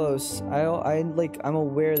so close. I'm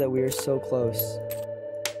aware that we are so close.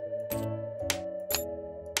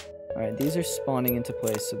 Alright, these are spawning into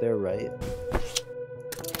place, so they're right.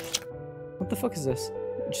 What the fuck is this?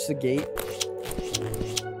 Just a gate?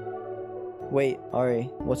 Wait, Ari,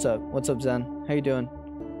 what's up? What's up, Zen? How you doing?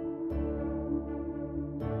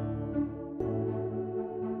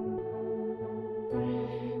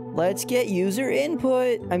 Let's get user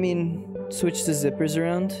input. I mean, switch the zippers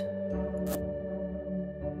around.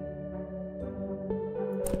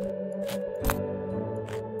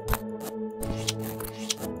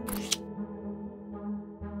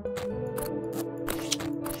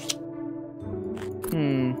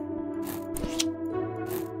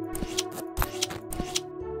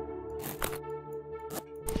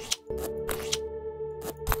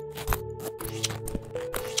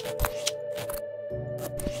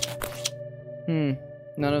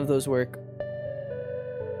 None of those work.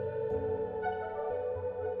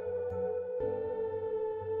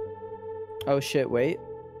 Oh shit, wait.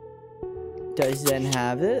 Does Zen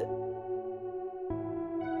have it?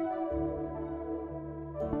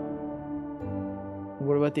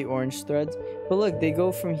 What about the orange threads? But look, they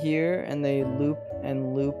go from here and they loop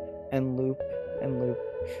and loop and loop and loop.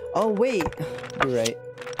 Oh wait! You're right.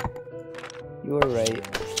 You are right.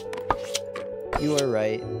 You are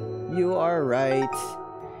right. You are right.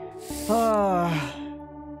 Ah.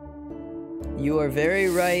 You are very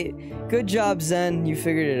right. Good job, Zen. You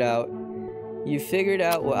figured it out. You figured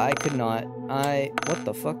out what I could not. What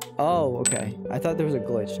the fuck? Oh, okay. I thought there was a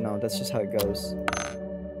glitch. No, that's just how it goes.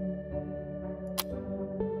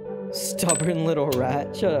 Stubborn little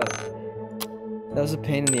rat. Shut up. That was a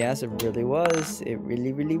pain in the ass. It really was. It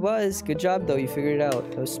really, really was. Good job, though. You figured it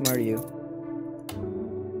out. That was smart of you.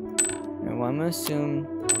 Alright, well, I'm gonna assume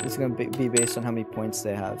it's gonna be based on how many points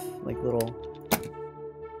they have. Like little...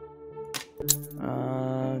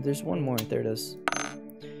 there's one more. There it is.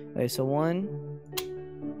 Okay, so 1,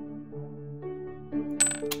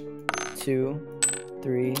 2,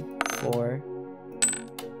 3, 4,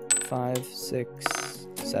 5, 6,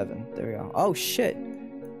 7. There we go. Oh shit!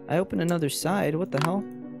 I opened another side. What the hell?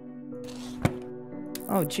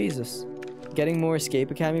 Oh Jesus! Getting more Escape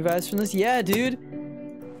Academy vibes from this? Yeah, dude.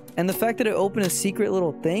 And the fact that it opened a secret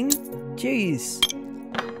little thing? Jeez.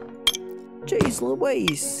 Jeez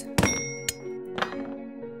Louise.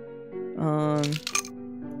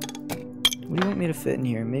 What do you want me to fit in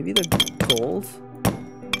here? Maybe the gold?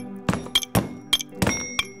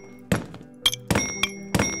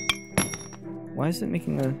 Why is it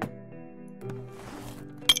making a...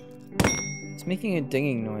 It's making a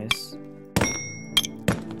dinging noise.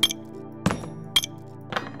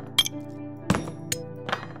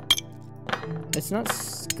 It's not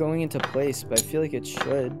going into place, but I feel like it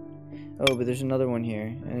should. Oh, but there's another one here,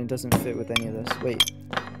 and it doesn't fit with any of this. Wait.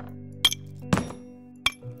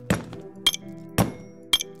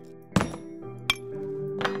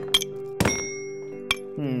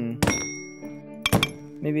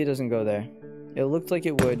 Maybe it doesn't go there. It looked like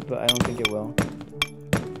it would, but I don't think it will.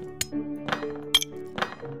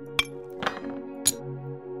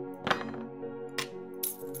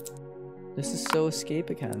 This is so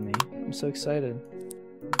Escape Academy. I'm so excited.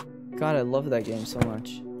 God, I love that game so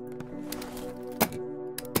much.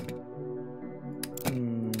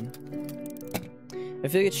 I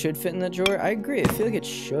feel like it should fit in the drawer. I agree. I feel like it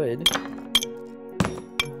should.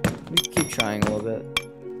 We can keep trying a little bit.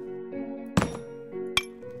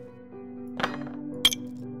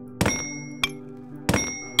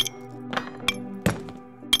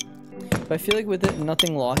 But I feel like with it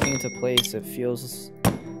nothing locking into place, it feels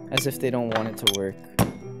as if they don't want it to work.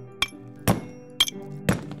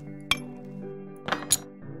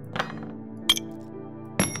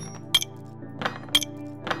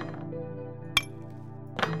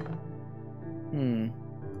 Hmm.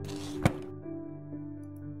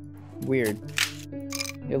 Weird.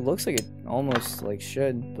 It looks like it almost like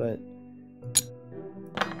should, but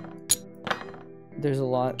there's a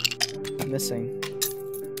lot missing.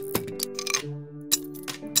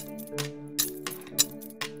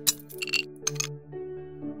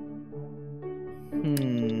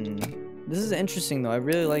 This is interesting though. I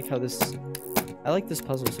really like how this... I like this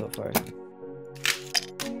puzzle so far.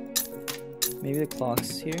 Maybe the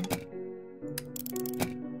clock's here?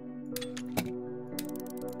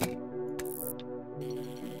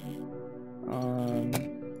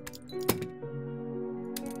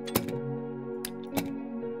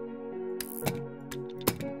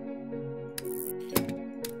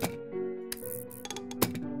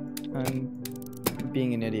 I'm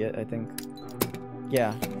being an idiot, I think.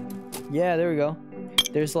 Yeah. Yeah, there we go.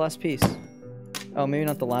 There's the last piece. Oh, maybe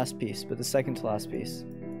not the last piece, but the second to last piece.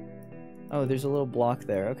 Oh, there's a little block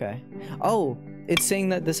there. Okay. Oh, it's saying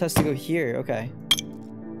that this has to go here. Okay.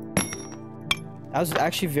 I was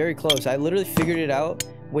actually very close. I literally figured it out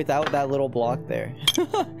without that little block there.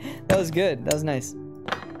 That was good. That was nice.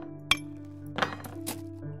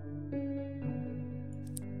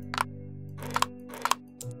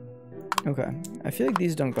 Okay. I feel like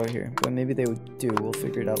these don't go here, but maybe they do. We'll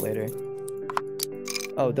figure it out later.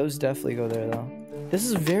 Oh, those definitely go there, though. This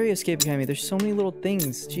is very Escape Academy. There's so many little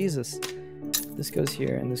things. Jesus. This goes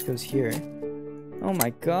here, and this goes here. Oh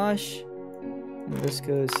my gosh. And this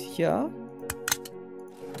goes here.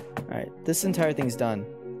 Alright, this entire thing's done.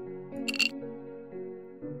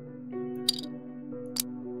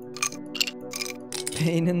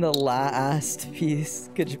 Pain in the last piece.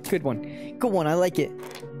 Good one. Good one, I like it.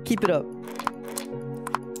 Keep it up.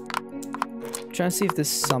 I'm trying to see if this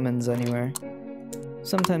summons anywhere.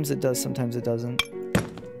 Sometimes it does, sometimes it doesn't.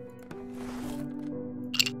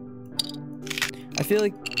 I feel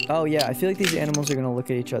like... Oh yeah, I feel like these animals are gonna look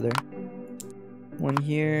at each other. One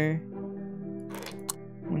here.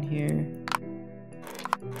 One here.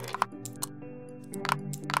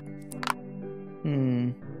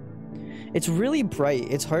 It's really bright.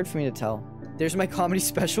 It's hard for me to tell. There's my comedy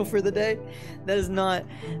special for the day. That is not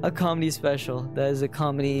a comedy special. That is a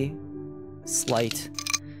comedy slight.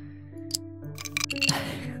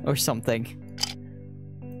 Or something.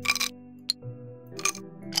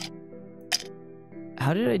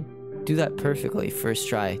 How did I do that perfectly first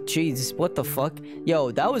try? Jeez, what the fuck? Yo,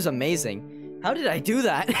 that was amazing. How did I do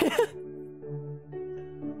that?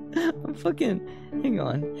 I'm fucking... Hang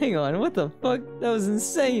on. What the fuck? That was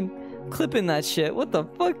insane. Clipping that shit. What the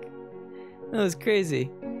fuck? That was crazy.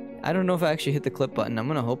 I don't know if I actually hit the clip button. I'm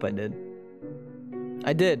gonna hope I did.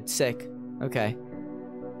 I did. Sick. Okay.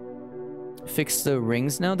 Fix the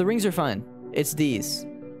rings now? The rings are fine. It's these,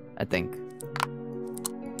 I think.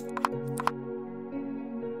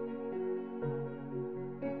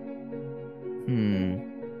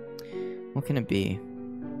 What can it be?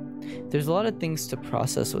 There's a lot of things to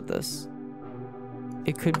process with this.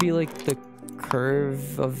 It could be like the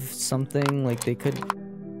curve of something, like they could...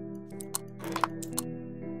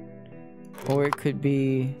 Or it could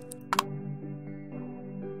be...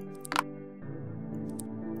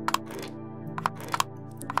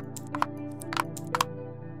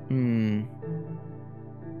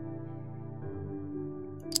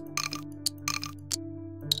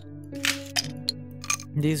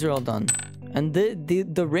 These are all done. And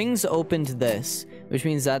the rings opened this, which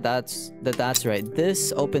means that's right.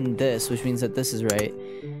 This opened this, which means that this is right.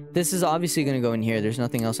 This is obviously going to go in here. There's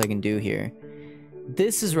nothing else I can do here.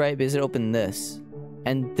 This is right because it opened this.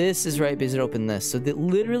 And this is right because it opened this. So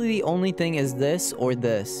literally the only thing is this or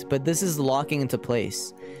this. But this is locking into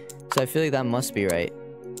place. So I feel like that must be right.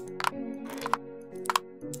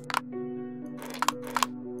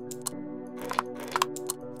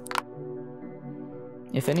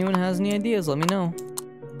 If anyone has any ideas, let me know.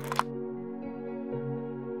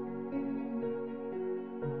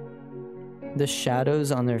 The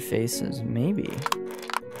shadows on their faces, maybe.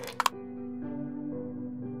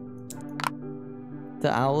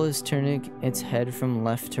 The owl is turning its head from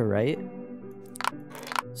left to right.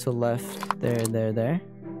 So left, there.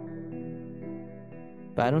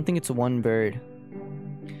 But I don't think it's one bird.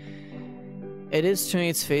 It is turning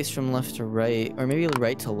its face from left to right, or maybe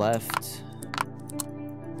right to left.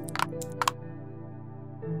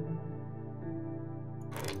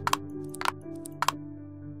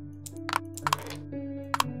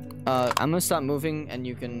 I'm gonna stop moving, and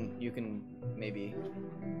you can maybe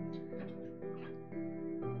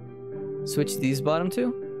switch these bottom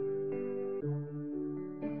two.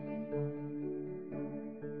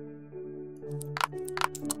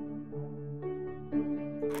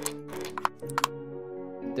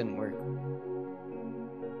 Didn't work.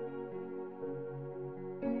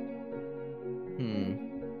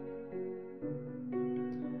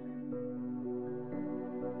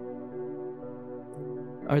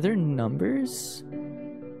 Are there numbers?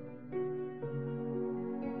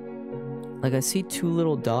 Like, I see 2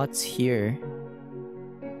 little dots here.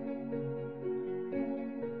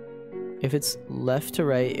 If it's left to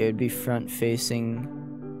right, it would be front facing,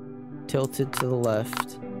 tilted to the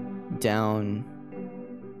left, down,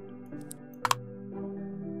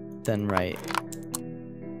 then right.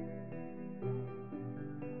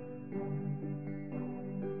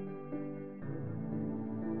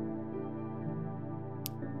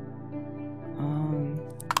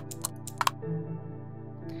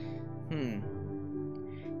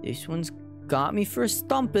 This one's got me for a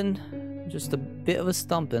stumping. Just a bit of a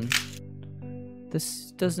stumping.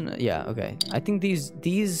 This doesn't... Yeah, okay. I think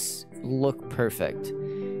these look perfect.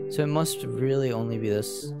 So it must really only be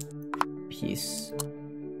this piece.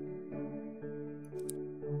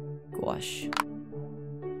 Gosh.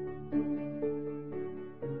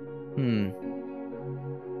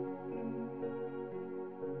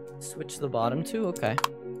 Switch the bottom too? Okay.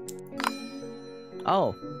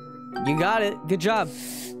 Oh. You got it. Good job.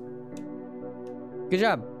 Good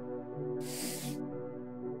job.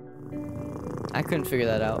 I couldn't figure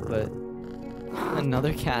that out, but...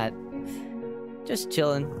 Another cat. Just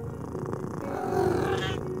chilling.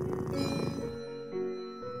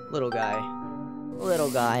 Little guy. Little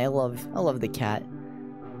guy. I love the cat.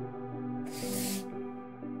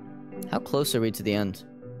 How close are we to the end?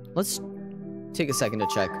 Let's take a second to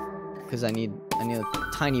check, because I need a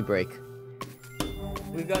tiny break.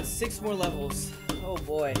 We've got 6 more levels. Oh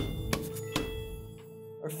boy.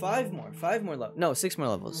 Or 5 more. 5 more levels. No, 6 more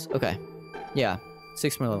levels. Okay. Yeah,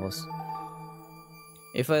 6 more levels.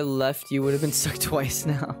 If I left, you would have been stuck twice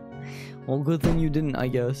now. Well, good thing you didn't, I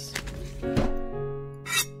guess.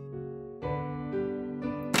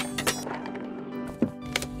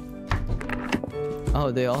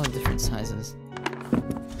 Oh, they all have different sizes.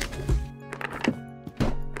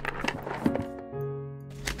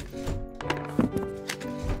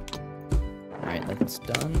 Alright, that's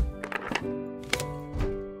done.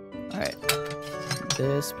 Alright.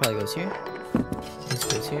 This probably goes here. This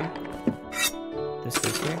goes here. This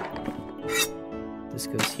goes here. This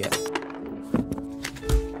goes here.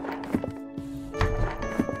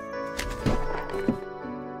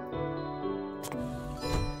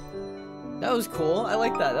 That was cool. I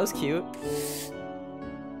like that. That was cute.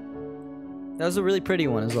 That was a really pretty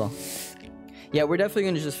one as well. Yeah, we're definitely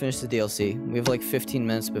gonna just finish the DLC. We have like 15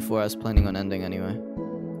 minutes before I was planning on ending anyway.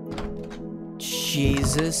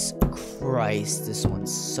 Jesus Christ, this one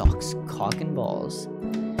sucks cock and balls.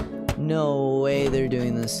 No way they're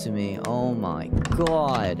doing this to me. Oh my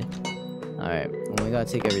god. Alright, well, we gotta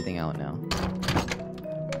take everything out now.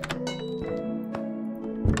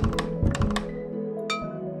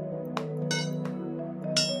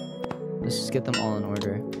 Let's just get them all in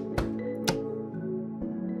order.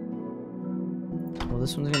 Well,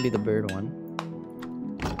 this one's gonna be the bird one.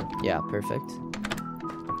 Yeah, perfect.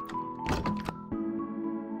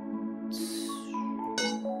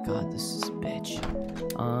 God, this is a bitch.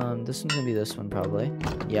 This one's gonna be this one probably.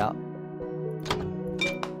 Yeah.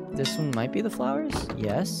 This one might be the flowers?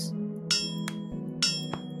 Yes.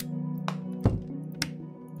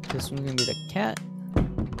 This one's gonna be the cat.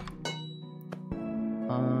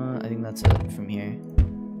 I think that's it from here.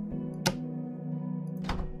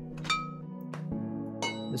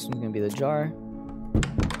 This one's gonna be the jar.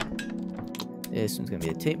 This one's gonna be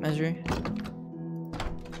a tape measure.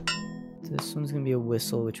 This one's gonna be a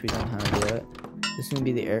whistle, which we don't have yet. This is gonna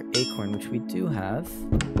be the acorn, which we do have.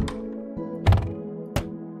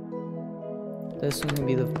 This one's gonna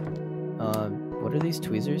be the... what are these,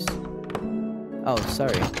 tweezers? Oh,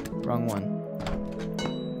 sorry. Wrong one.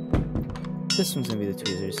 This one's gonna be the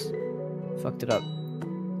tweezers. Fucked it up.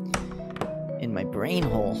 In my brain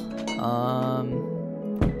hole.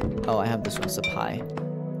 Oh, I have this one, the pie.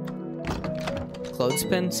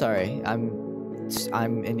 Clothespin? Sorry, I'm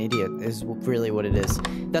an idiot, is really what it is.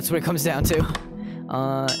 That's what it comes down to.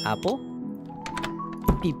 Apple.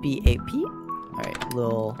 P-P-A-P. Alright,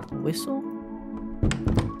 little whistle.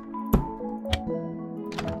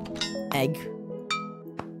 Egg.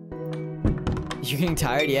 You're getting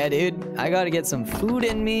tired? Yeah, dude. I gotta get some food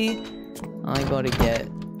in me. I gotta get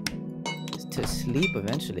to sleep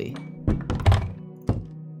eventually.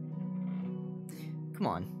 Come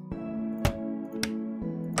on.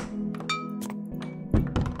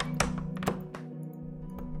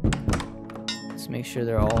 Let's make sure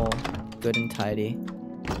they're all good and tidy.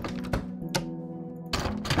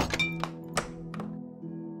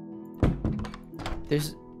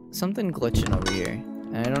 There's something glitching over here,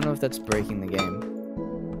 and I don't know if that's breaking the game.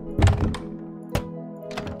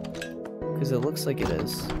 Because it looks like it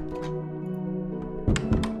is.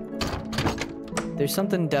 There's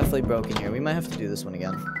something definitely broken here. We might have to do this one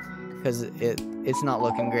again. Because it's not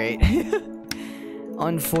looking great.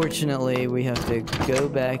 Unfortunately, we have to go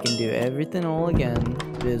back and do everything all again.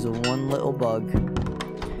 There's one little bug.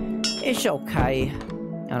 It's okay.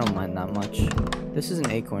 I don't mind that much. This is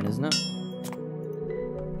an acorn, isn't it?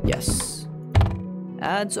 Yes.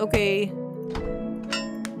 Ads, okay.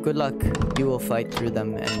 Good luck. You will fight through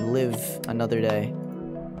them and live another day.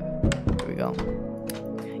 There we go.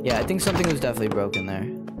 Yeah, I think something was definitely broken there.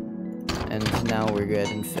 And now we're good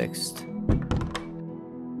and fixed.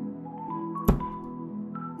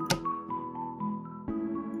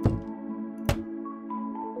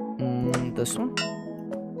 This one?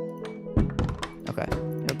 Okay.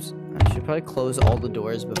 Oops. I should probably close all the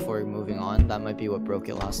doors before moving on. That might be what broke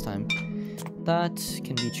it last time. That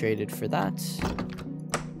can be traded for that.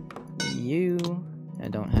 You. I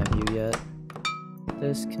don't have you yet.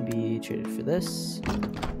 This can be traded for this.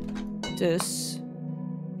 This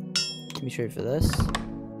can be traded for this.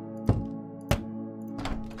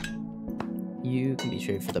 You can be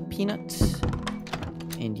traded for the peanut.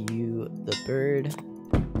 And you, the bird.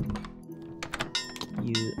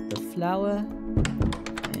 You, the flower.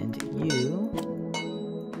 And you,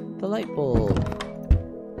 the light bulb.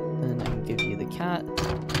 Then I can give you the cat.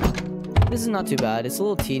 This is not too bad. It's a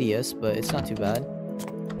little tedious, but it's not too bad.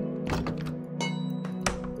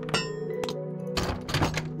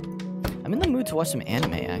 I'm in the mood to watch some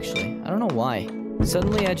anime, actually. I don't know why.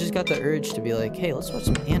 Suddenly, I just got the urge to be like, hey, let's watch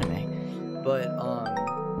some anime. But,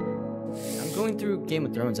 I'm going through Game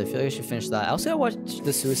of Thrones. I feel like I should finish that. I also gotta watch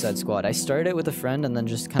The Suicide Squad. I started it with a friend and then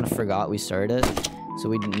just kind of forgot we started it. So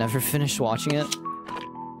we never finished watching it.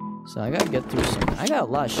 So I gotta get through some... I got a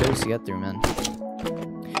lot of shows to get through, man.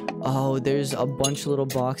 Oh, there's a bunch of little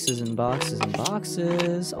boxes and boxes and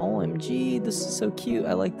boxes. OMG, this is so cute.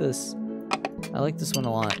 I like this. I like this one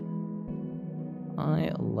a lot.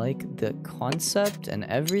 I like the concept and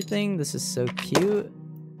everything. This is so cute.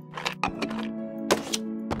 There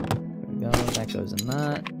we go. That goes in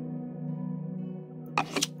that.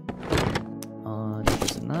 That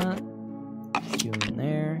goes in that. You in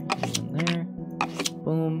there. You in there.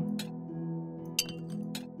 Boom.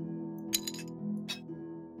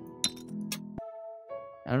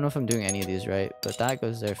 I don't know if I'm doing any of these right, but that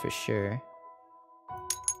goes there for sure.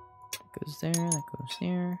 That goes there. That goes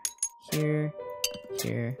there. Here.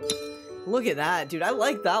 Here. Look at that, dude. I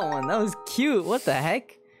like that one. That was cute. What the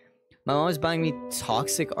heck? My mom was buying me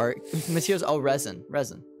toxic art materials. Oh, resin.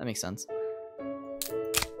 Resin. That makes sense.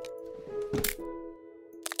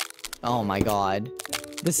 Oh my god.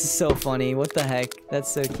 This is so funny. What the heck? That's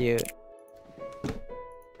so cute.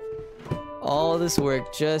 All this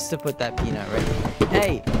work just to put that peanut right there.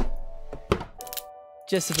 Hey!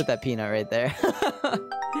 Just to put that peanut right there.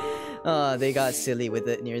 Oh, they got silly with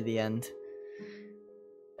it near the end.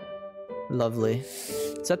 Lovely.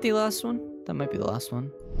 Is that the last one? That might be the last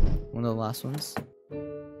one. One of the last ones.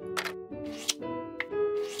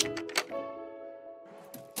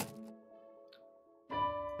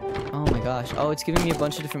 Oh my gosh. Oh, it's giving me a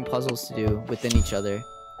bunch of different puzzles to do within each other.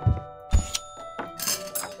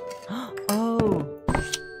 Oh!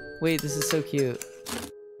 Wait, this is so cute.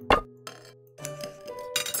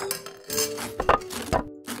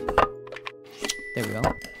 There we go.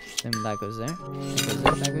 Then that goes there. That goes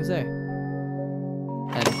there. That goes there.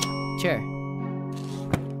 And chair.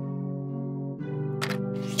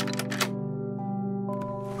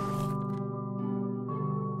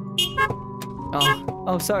 Oh,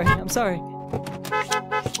 oh, sorry. I'm sorry.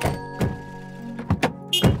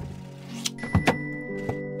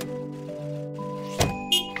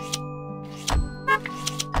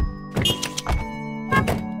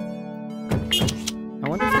 I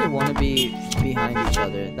wonder if they want to be behind each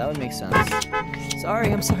other. That would make sense.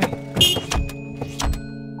 Sorry, I'm sorry.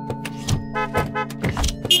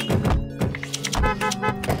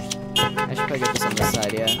 I should probably get this on this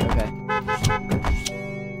side, yeah, okay.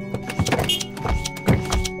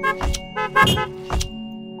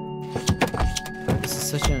 This is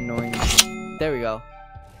such an annoying... There we go.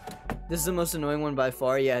 This is the most annoying one by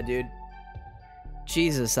far, yeah, dude.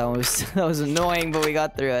 Jesus, that was annoying, but we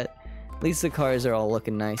got through it. At least the cars are all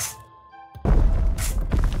looking nice.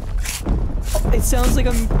 It sounds like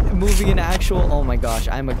I'm moving an actual... Oh my gosh,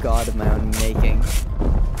 I'm a god of my own making.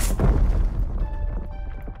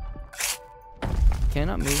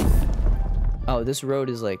 Cannot move. Oh, this road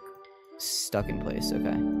is like stuck in place.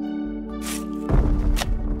 Okay.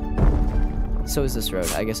 So is this road.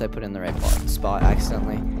 I guess I put it in the right spot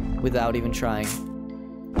accidentally without even trying.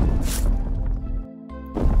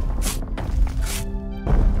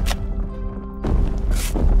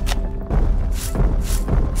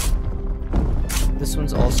 This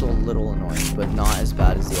one's also a little annoying, but not as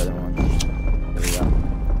bad as the other one. There we go.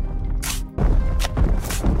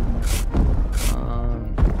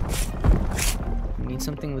 We need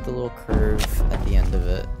something with a little curve at the end of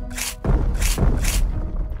it.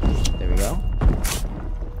 There we go.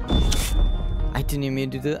 I didn't even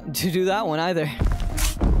mean to do that one either.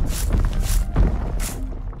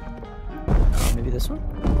 Maybe this one?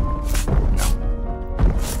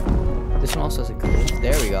 No. This one also has a curve.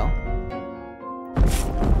 There we go.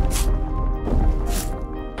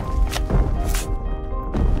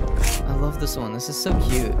 I love this one. This is so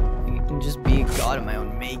cute. I can just be a god of my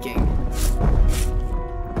own making.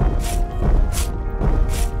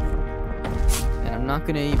 And I'm not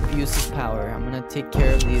gonna abuse this power. I'm gonna take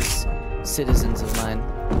care of these citizens of mine.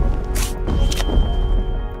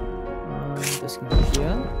 This can be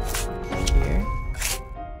here.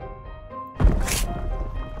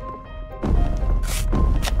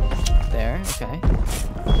 There, okay.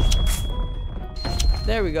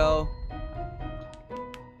 There we go.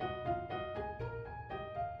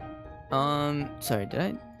 Sorry, did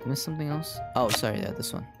I miss something else? Oh, sorry, yeah,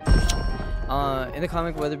 this one. In the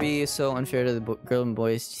comic, Weatherby is so unfair to the girl and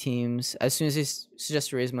boys teams. As soon as they suggest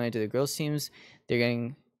to raise money to the girls teams, they're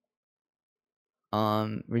getting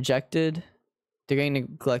rejected. They're getting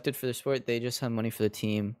neglected for their sport. They just have money for the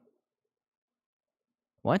team.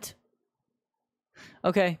 What?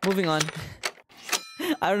 Okay, moving on.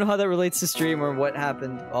 I don't know how that relates to stream or what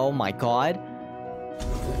happened. Oh my god.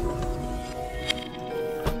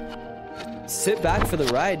 Sit back for the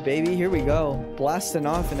ride, baby. Here we go. Blasting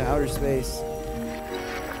off into outer space.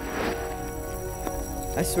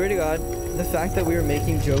 I swear to God, the fact that we were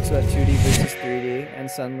making jokes about 2D versus 3D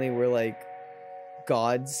and suddenly we're like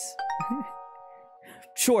gods.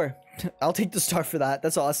 Sure, I'll take the star for that.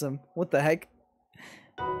 That's awesome. What the heck?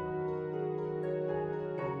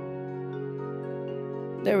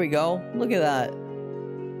 There we go. Look at that.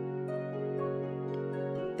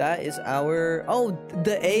 That is our... Oh,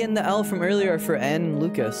 the A and the L from earlier are for Ann and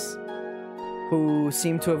Lucas, who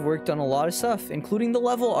seem to have worked on a lot of stuff, including the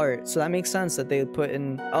level art. So that makes sense that they put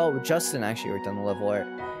in... Oh, Justin actually worked on the level art.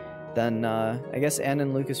 Then, I guess Ann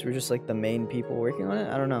and Lucas were just like the main people working on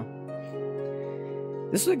it. I don't know.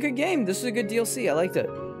 This was a good game. This was a good DLC. I liked it.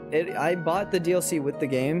 I bought the DLC with the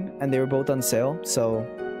game, and they were both on sale. So,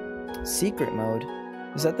 Secret Mode.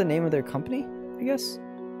 Is that the name of their company? I guess.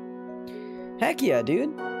 Heck yeah,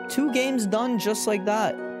 dude. 2 games done just like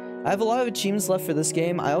that. I have a lot of achievements left for this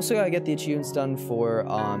game. I also gotta get the achievements done for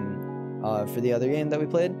the other game that we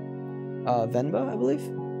played. Venba, I believe.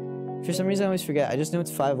 For some reason I always forget. I just know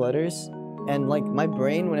it's 5 letters. And like my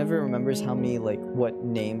brain, whenever it remembers how many like what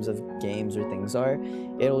names of games or things are,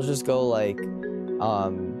 it'll just go like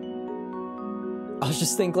I'll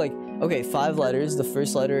just think like, okay, 5 letters. The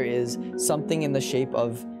first letter is something in the shape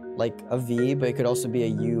of like a V, but it could also be a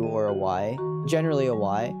U or a Y. Generally a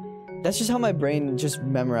Y. That's just how my brain just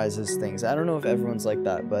memorizes things. I don't know if everyone's like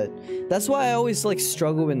that, but that's why I always like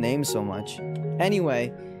struggle with names so much.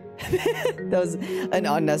 Anyway, that was an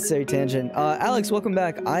unnecessary tangent. Alex, welcome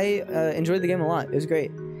back. I enjoyed the game a lot. It was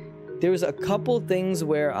great. There was a couple things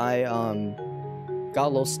where I got a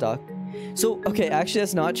little stuck. So, okay, actually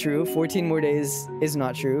that's not true. 14 more days is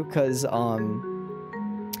not true, because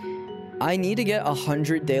I need to get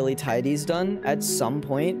 100 daily tidies done at some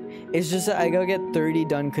point. It's just that I gotta get 30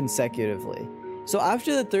 done consecutively. So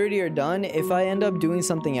after the 30 are done, if I end up doing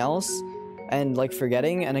something else and like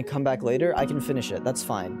forgetting and I come back later, I can finish it. That's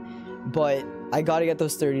fine. But I gotta get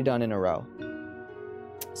those 30 done in a row.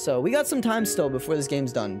 So we got some time still before this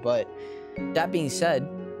game's done. But that being said,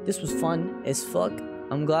 this was fun as fuck.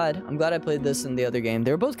 I'm glad I played this and the other game.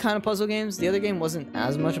 They were both kind of puzzle games. The other game wasn't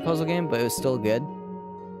as much a puzzle game, but it was still good.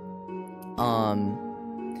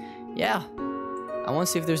 Yeah. I want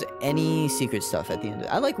to see if there's any secret stuff at the end.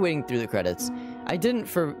 I like waiting through the credits. I didn't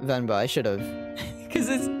for Venba. I should have. Because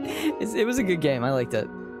it was a good game. I liked it.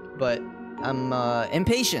 But I'm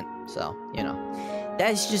impatient. So, you know.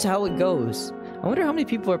 That's just how it goes. I wonder how many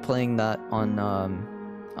people are playing that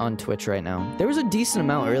on Twitch right now. There was a decent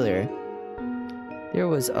amount earlier. There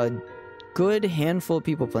was a good handful of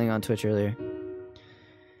people playing on Twitch earlier.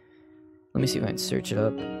 Let me see if I can search it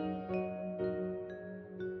up.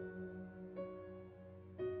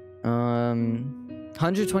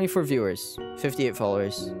 124 viewers, 58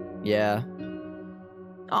 followers. Yeah.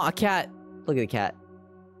 Oh, a cat. Look at the cat.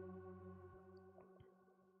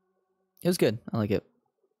 It was good. I like it.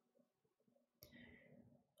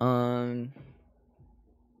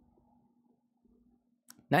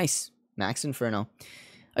 Nice. Max Inferno.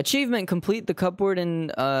 Achievement: complete the cupboard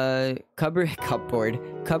and cupboard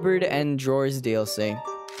and drawers DLC.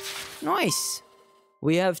 Nice.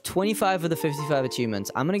 We have 25 of the 55 achievements.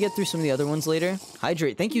 I'm gonna get through some of the other ones later.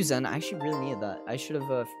 Hydrate. Thank you, Zen. I actually really needed that. I should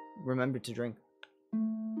have remembered to drink.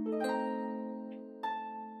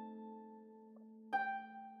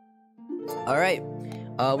 All right.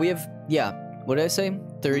 We have, yeah, what did I say?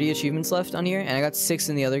 30 achievements left on here, and I got 6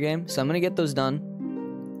 in the other game, so I'm gonna get those done.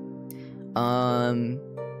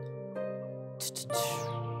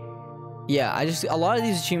 Yeah, a lot of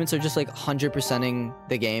these achievements are just like 100%ing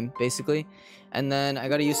the game, basically. And then I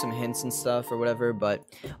gotta use some hints and stuff or whatever, but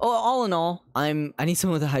all in all, I need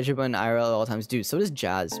someone with a hydrate button IRL at all times. Dude, so does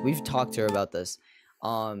Jazz. We've talked to her about this,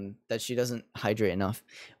 that she doesn't hydrate enough.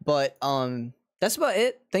 But that's about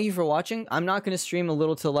it. Thank you for watching. I'm not gonna stream A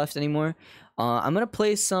Little to the Left anymore. I'm gonna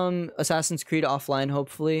play some Assassin's Creed offline,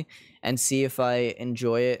 hopefully, and see if I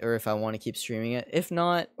enjoy it or if I want to keep streaming it. If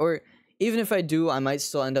not, or even if I do, I might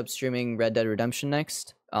still end up streaming Red Dead Redemption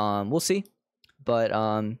next. We'll see. But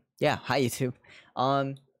yeah, hi YouTube.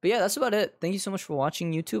 But yeah, that's about it. Thank you so much for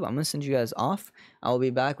watching, YouTube. I'm gonna send you guys off. I'll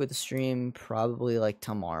be back with the stream probably like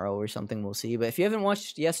tomorrow or something. We'll see. But if you haven't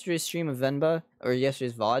watched yesterday's stream of Venba or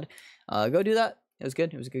yesterday's VOD, go do that. It was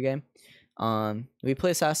good. It was a good game. We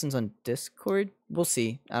play Assassins on Discord. We'll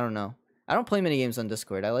see. I don't know. I don't play many games on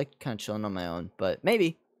Discord. I like kind of chilling on my own, but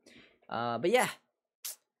maybe. But yeah.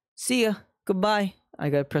 See ya. Goodbye. I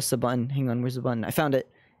gotta press the button. Hang on, where's the button? I found it.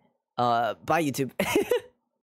 Bye, YouTube.